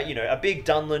a big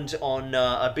Dunland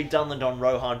on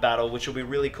Rohan battle, which will be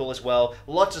really cool as well.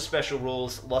 Lots of special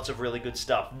rules, lots of really good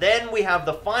stuff. Then we have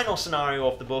the final scenario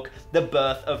of the book, the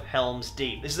Birth of Helm's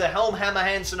Deep. This is a Helm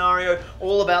Hammerhand scenario,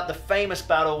 all about the famous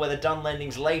battle where the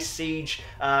Dunlendings lay siege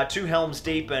to Helm's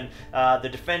Deep, and the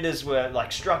defenders were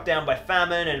like struck down by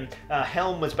famine, and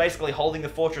Helm was basically holding the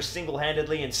fortress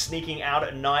single-handedly and sneaking out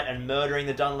at night and murdering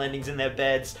the Dunlendings in their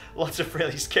beds. Lots of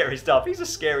really scary stuff. He's a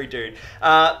scary dude.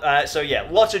 So yeah,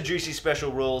 lots of juicy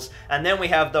special rules. And then we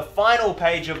have the final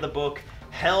page of the book,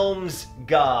 Helm's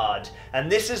Guard.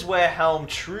 And this is where Helm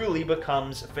truly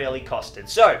becomes fairly costed.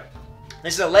 So,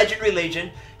 this is a legendary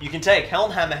legion. You can take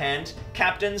Helm Hammerhand,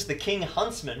 captains, the King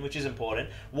Huntsman, which is important,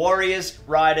 warriors,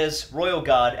 riders, royal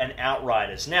guard, and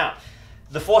outriders. Now,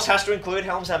 the force has to include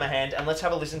Helm's Hammerhand, and let's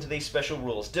have a listen to these special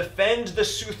rules. Defend the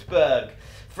Soothberg.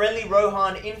 Friendly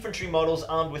Rohan infantry models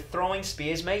armed with throwing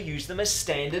spears may use them as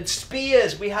standard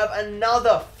spears. We have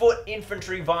another foot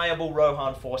infantry viable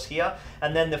Rohan force here.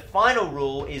 And then the final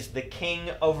rule is the King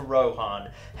of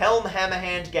Rohan. Helm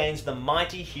Hammerhand gains the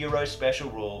Mighty Hero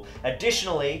special rule.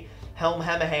 Additionally, Helm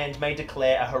Hammerhand may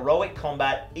declare a heroic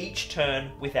combat each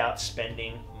turn without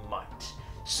spending might.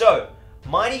 So,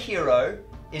 Mighty Hero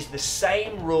is the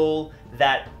same rule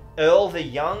that Earl the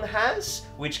Young has,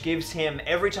 which gives him,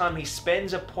 every time he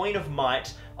spends a point of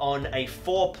might on a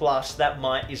 4+, that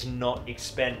might is not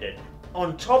expended.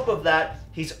 On top of that,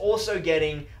 he's also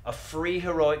getting a free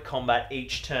heroic combat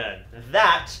each turn.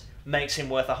 That makes him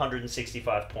worth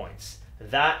 165 points.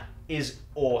 That is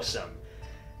awesome.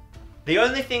 The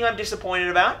only thing I'm disappointed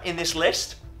about in this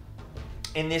list,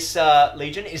 in this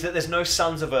Legion, is that there's no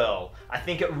Sons of Earl. I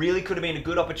think it really could have been a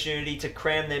good opportunity to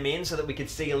cram them in so that we could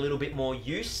see a little bit more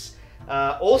use.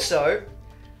 Also,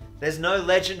 there's no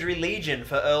Legendary Legion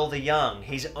for Earl the Young.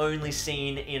 He's only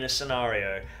seen in a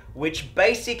scenario, which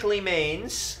basically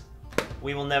means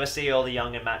we will never see Earl the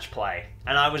Young in match play.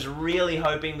 And I was really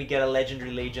hoping we get a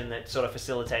Legendary Legion that sort of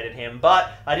facilitated him,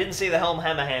 but I didn't see the Helm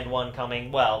Hammerhand one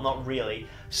coming. Well, not really.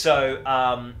 So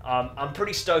I'm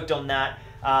pretty stoked on that.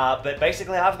 But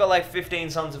basically, I've got like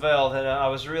 15 Sons of Earl that I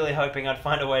was really hoping I'd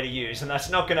find a way to use, and that's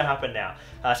not going to happen now.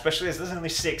 Especially as there's only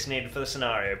 6 needed for the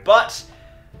scenario. But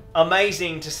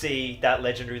amazing to see that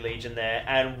Legendary Legion there,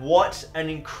 and what an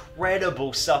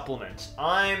incredible supplement.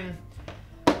 I'm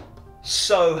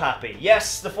so happy.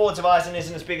 Yes, the Fords of Eisen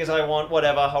isn't as big as I want,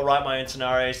 whatever, I'll write my own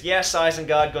scenarios. Yes,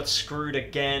 Isengard got screwed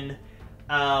again.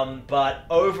 But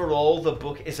overall, the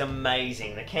book is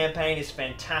amazing. The campaign is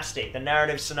fantastic. The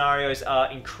narrative scenarios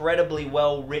are incredibly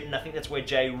well written. I think that's where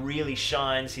Jay really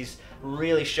shines. He's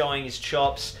really showing his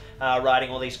chops, writing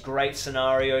all these great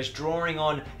scenarios, drawing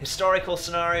on historical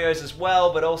scenarios as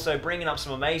well, but also bringing up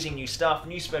some amazing new stuff,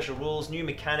 new special rules, new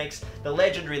mechanics. The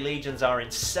Legendary Legions are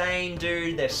insane,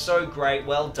 dude. They're so great.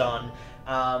 Well done.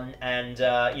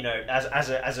 You know, as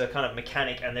a kind of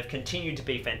mechanic, and they've continued to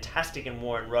be fantastic in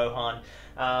War and Rohan.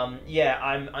 Yeah,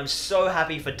 I'm so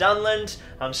happy for Dunland.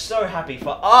 I'm so happy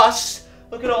for us.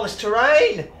 Look at all this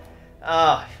terrain.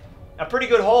 A pretty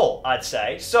good haul, I'd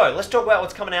say. So let's talk about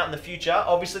what's coming out in the future.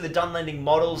 Obviously, the Dunlending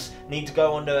models need to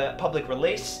go onto public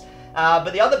release.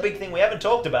 But the other big thing we haven't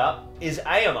talked about is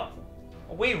Aomer.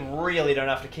 We really don't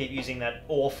have to keep using that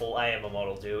awful Aomer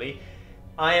model, do we?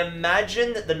 I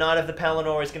imagine that the Knight of the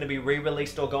Palinor is going to be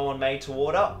re-released or go on made to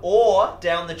order, or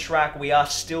down the track we are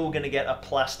still going to get a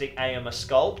plastic Aomer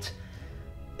sculpt.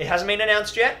 It hasn't been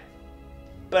announced yet,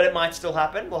 but it might still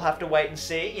happen. We'll have to wait and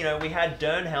see. You know, we had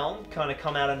Dernhelm kind of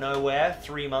come out of nowhere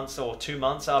 3 months or 2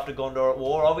 months after Gondor at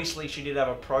War. Obviously, she did have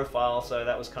a profile, so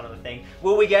that was kind of the thing.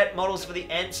 Will we get models for the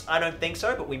Ents? I don't think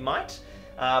so, but we might.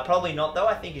 Probably not, though.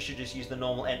 I think you should just use the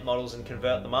normal Ent models and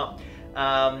convert them up.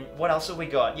 What else have we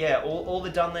got? Yeah, all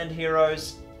the Dunland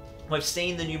heroes. We've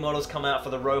seen the new models come out for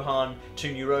the Rohan,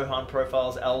 2 new Rohan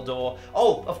profiles, Eldor.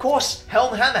 Oh, of course,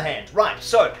 Helm Hammerhand. Right,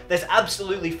 so there's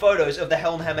absolutely photos of the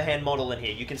Helm Hammerhand model in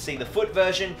here. You can see the foot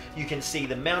version, you can see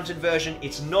the mounted version.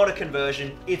 It's not a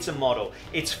conversion, it's a model.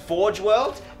 It's Forge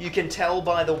World. You can tell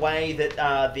by the way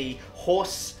that the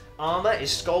horse armor is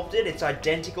sculpted. It's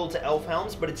identical to Elf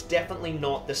Helms, but it's definitely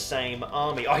not the same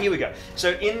army. Oh, here we go.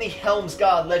 So in the Helm's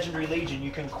Guard Legendary Legion,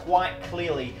 you can quite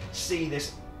clearly see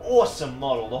this awesome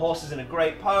model. The horse is in a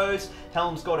great pose,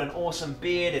 helm's got an awesome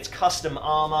beard, it's custom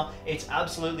armor, it's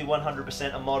absolutely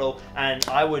 100% a model, and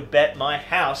I would bet my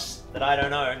house that I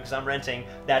don't own, because I'm renting,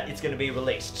 that it's going to be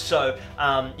released. So,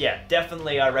 yeah,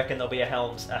 definitely I reckon there'll be a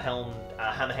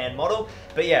Hammerhand model.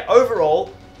 But yeah,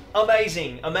 overall,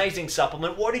 amazing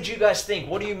supplement. What did you guys think?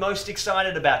 What are you most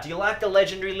excited about? Do you like the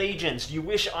Legendary Legions? Do you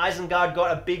wish Isengard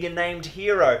got a bigger named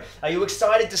hero? Are you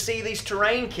excited to see these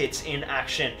terrain kits in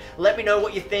action? Let me know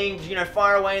what you think. You know,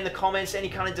 fire away in the comments, any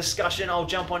kind of discussion. I'll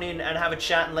jump on in and have a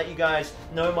chat and let you guys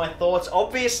know my thoughts.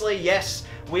 Obviously, yes,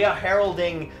 we are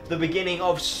heralding the beginning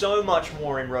of so much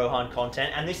War in Rohan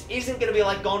content, and this isn't going to be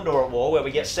like Gondor at War, where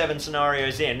we get 7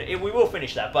 scenarios in. We will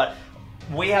finish that, but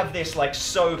we have this like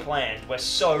so planned. We're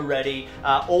so ready.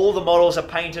 All the models are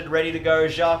painted, ready to go.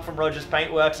 Jacques from Rogers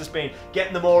Paintworks has been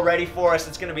getting them all ready for us.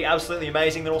 It's going to be absolutely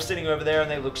amazing. They're all sitting over there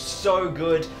and they look so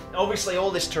good. Obviously,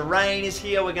 all this terrain is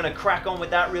here. We're going to crack on with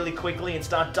that really quickly and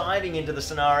start diving into the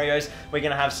scenarios. We're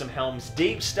going to have some Helm's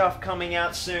Deep stuff coming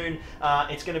out soon.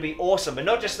 It's going to be awesome. But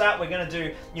not just that, we're going to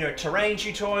do, you know, terrain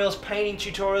tutorials, painting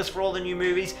tutorials for all the new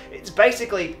movies. It's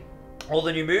basically all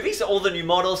the new movies, all the new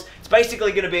models. It's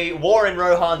basically going to be War in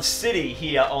Rohan City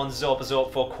here on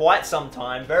Zorpazorp for quite some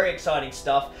time. Very exciting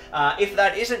stuff. If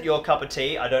that isn't your cup of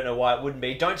tea, I don't know why it wouldn't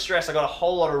be. Don't stress, I got a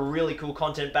whole lot of really cool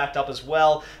content backed up as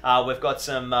well. We've got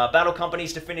some battle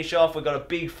companies to finish off. We've got a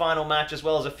big final match as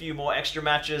well as a few more extra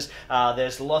matches.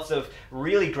 There's lots of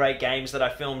really great games that I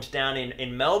filmed down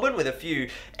in Melbourne with a few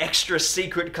extra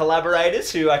secret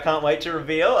collaborators who I can't wait to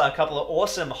reveal. A couple of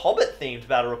awesome Hobbit-themed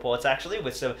battle reports, actually,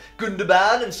 with some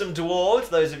Gundabad and some dwarves.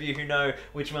 Those of you who know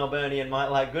which Melburnian might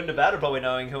like Gundabad are probably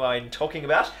knowing who I'm talking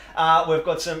about. We've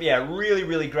got some, yeah,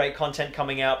 really great content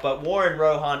coming out, but War in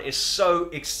Rohan is so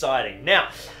exciting. Now,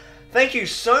 thank you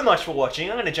so much for watching.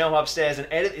 I'm going to jump upstairs and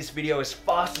edit this video as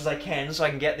fast as I can so I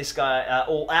can get this guy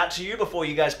all out to you before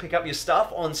you guys pick up your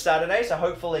stuff on Saturday. So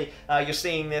hopefully you're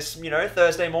seeing this, you know,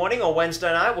 Thursday morning or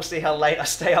Wednesday night. We'll see how late I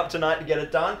stay up tonight to get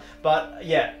it done. But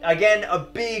yeah, again, a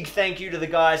big thank you to the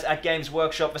guys at Games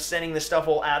Workshop for sending this stuff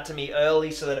all out to me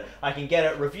early so that I can get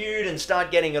it reviewed and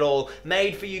start getting it all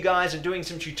made for you guys and doing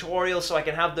some tutorials so I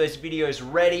can have those videos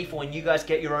ready for when you guys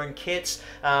get your own kits.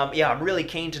 Yeah, I'm really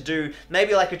keen to do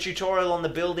maybe like a tutorial on the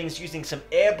buildings using some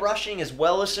airbrushing as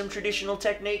well as some traditional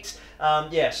techniques.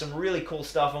 Yeah, some really cool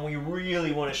stuff, and we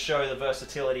really want to show the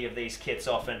versatility of these kits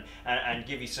off and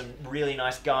give you some really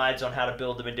nice guides on how to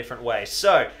build them in different ways.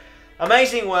 So,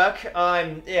 amazing work.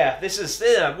 Yeah, this is,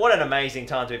 what an amazing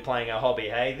time to be playing our hobby,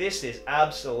 hey? This is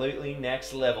absolutely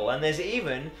next level, and there's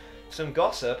even some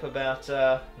gossip about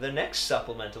the next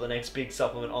supplement, or the next big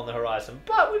supplement on the horizon,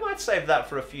 but we might save that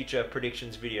for a future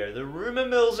predictions video. The rumor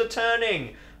mills are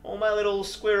turning. All my little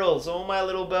squirrels, all my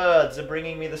little birds are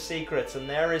bringing me the secrets, and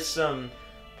there is some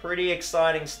pretty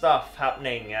exciting stuff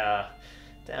happening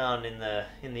down in the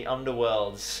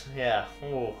underworlds. Yeah.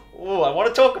 Ooh, I want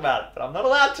to talk about it, but I'm not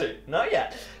allowed to. Not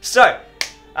yet. So,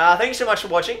 thank you so much for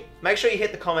watching. Make sure you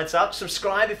hit the comments up.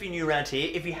 Subscribe if you're new around here.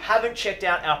 If you haven't checked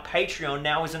out our Patreon,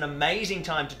 now is an amazing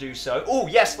time to do so. Oh,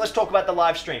 yes, let's talk about the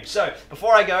live stream. So,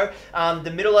 before I go,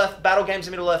 the Middle-earth Battle Games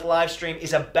of Middle-earth live stream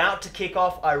is about to kick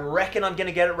off. I reckon I'm going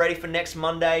to get it ready for next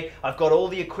Monday. I've got all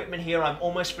the equipment here. I'm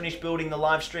almost finished building the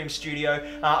live stream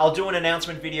studio. I'll do an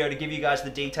announcement video to give you guys the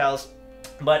details.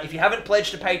 But if you haven't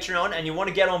pledged to Patreon and you want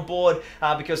to get on board,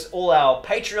 because all our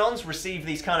Patreons receive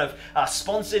these kind of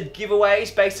sponsored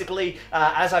giveaways, basically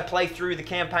as I play through the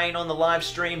campaign on the live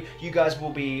stream, you guys will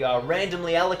be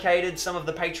randomly allocated. Some of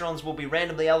the patrons will be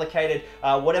randomly allocated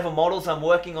whatever models I'm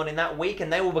working on in that week,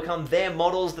 and they will become their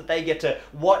models that they get to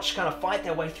watch kind of fight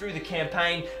their way through the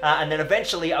campaign, and then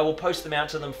eventually I will post them out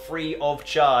to them free of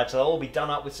charge. So they'll all be done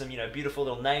up with some, you know, beautiful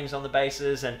little names on the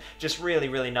bases, and just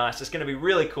really nice. It's going to be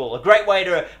really cool. A great way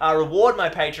to reward my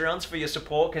Patreons for your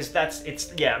support, because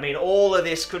yeah, I mean, all of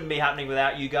this couldn't be happening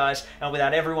without you guys and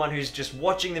without everyone who's just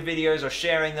watching the videos or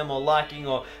sharing them or liking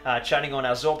or chatting on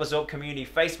our Zorpazorp community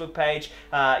Facebook page.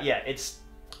 Yeah, it's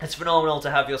phenomenal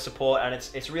to have your support, and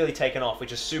it's really taken off,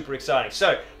 which is super exciting.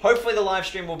 So, hopefully the live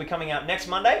stream will be coming out next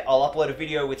Monday. I'll upload a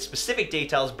video with specific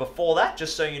details before that,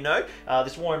 just so you know.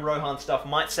 This War in Rohan stuff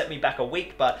might set me back a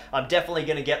week, but I'm definitely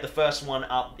going to get the first one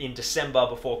up in December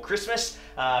before Christmas,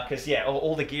 because, yeah,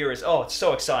 all the gear is, oh, it's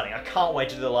so exciting. I can't wait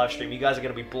to do the live stream. You guys are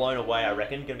going to be blown away, I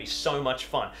reckon. It's going to be so much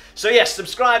fun. So, yes,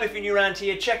 subscribe if you're new around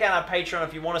here. Check out our Patreon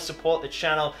if you want to support the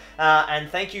channel, and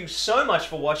thank you so much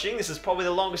for watching. This is probably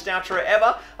the longest outro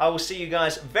ever. I will see you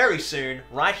guys very soon,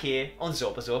 right here on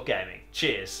Zorpazorp Gaming.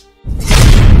 Cheers.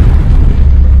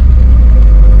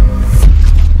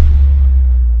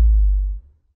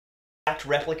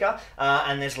 Replica,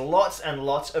 and there's lots and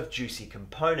lots of juicy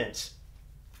components.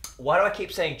 Why do I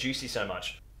keep saying juicy so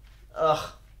much?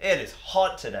 Ugh, it is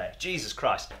hot today. Jesus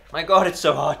Christ. My God, it's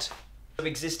so hot. Of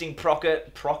existing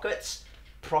prockets.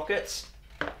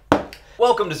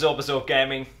 Welcome to Zorpazorp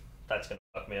Gaming. That's gonna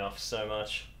fuck me off so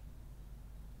much.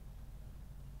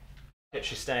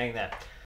 She's staying there.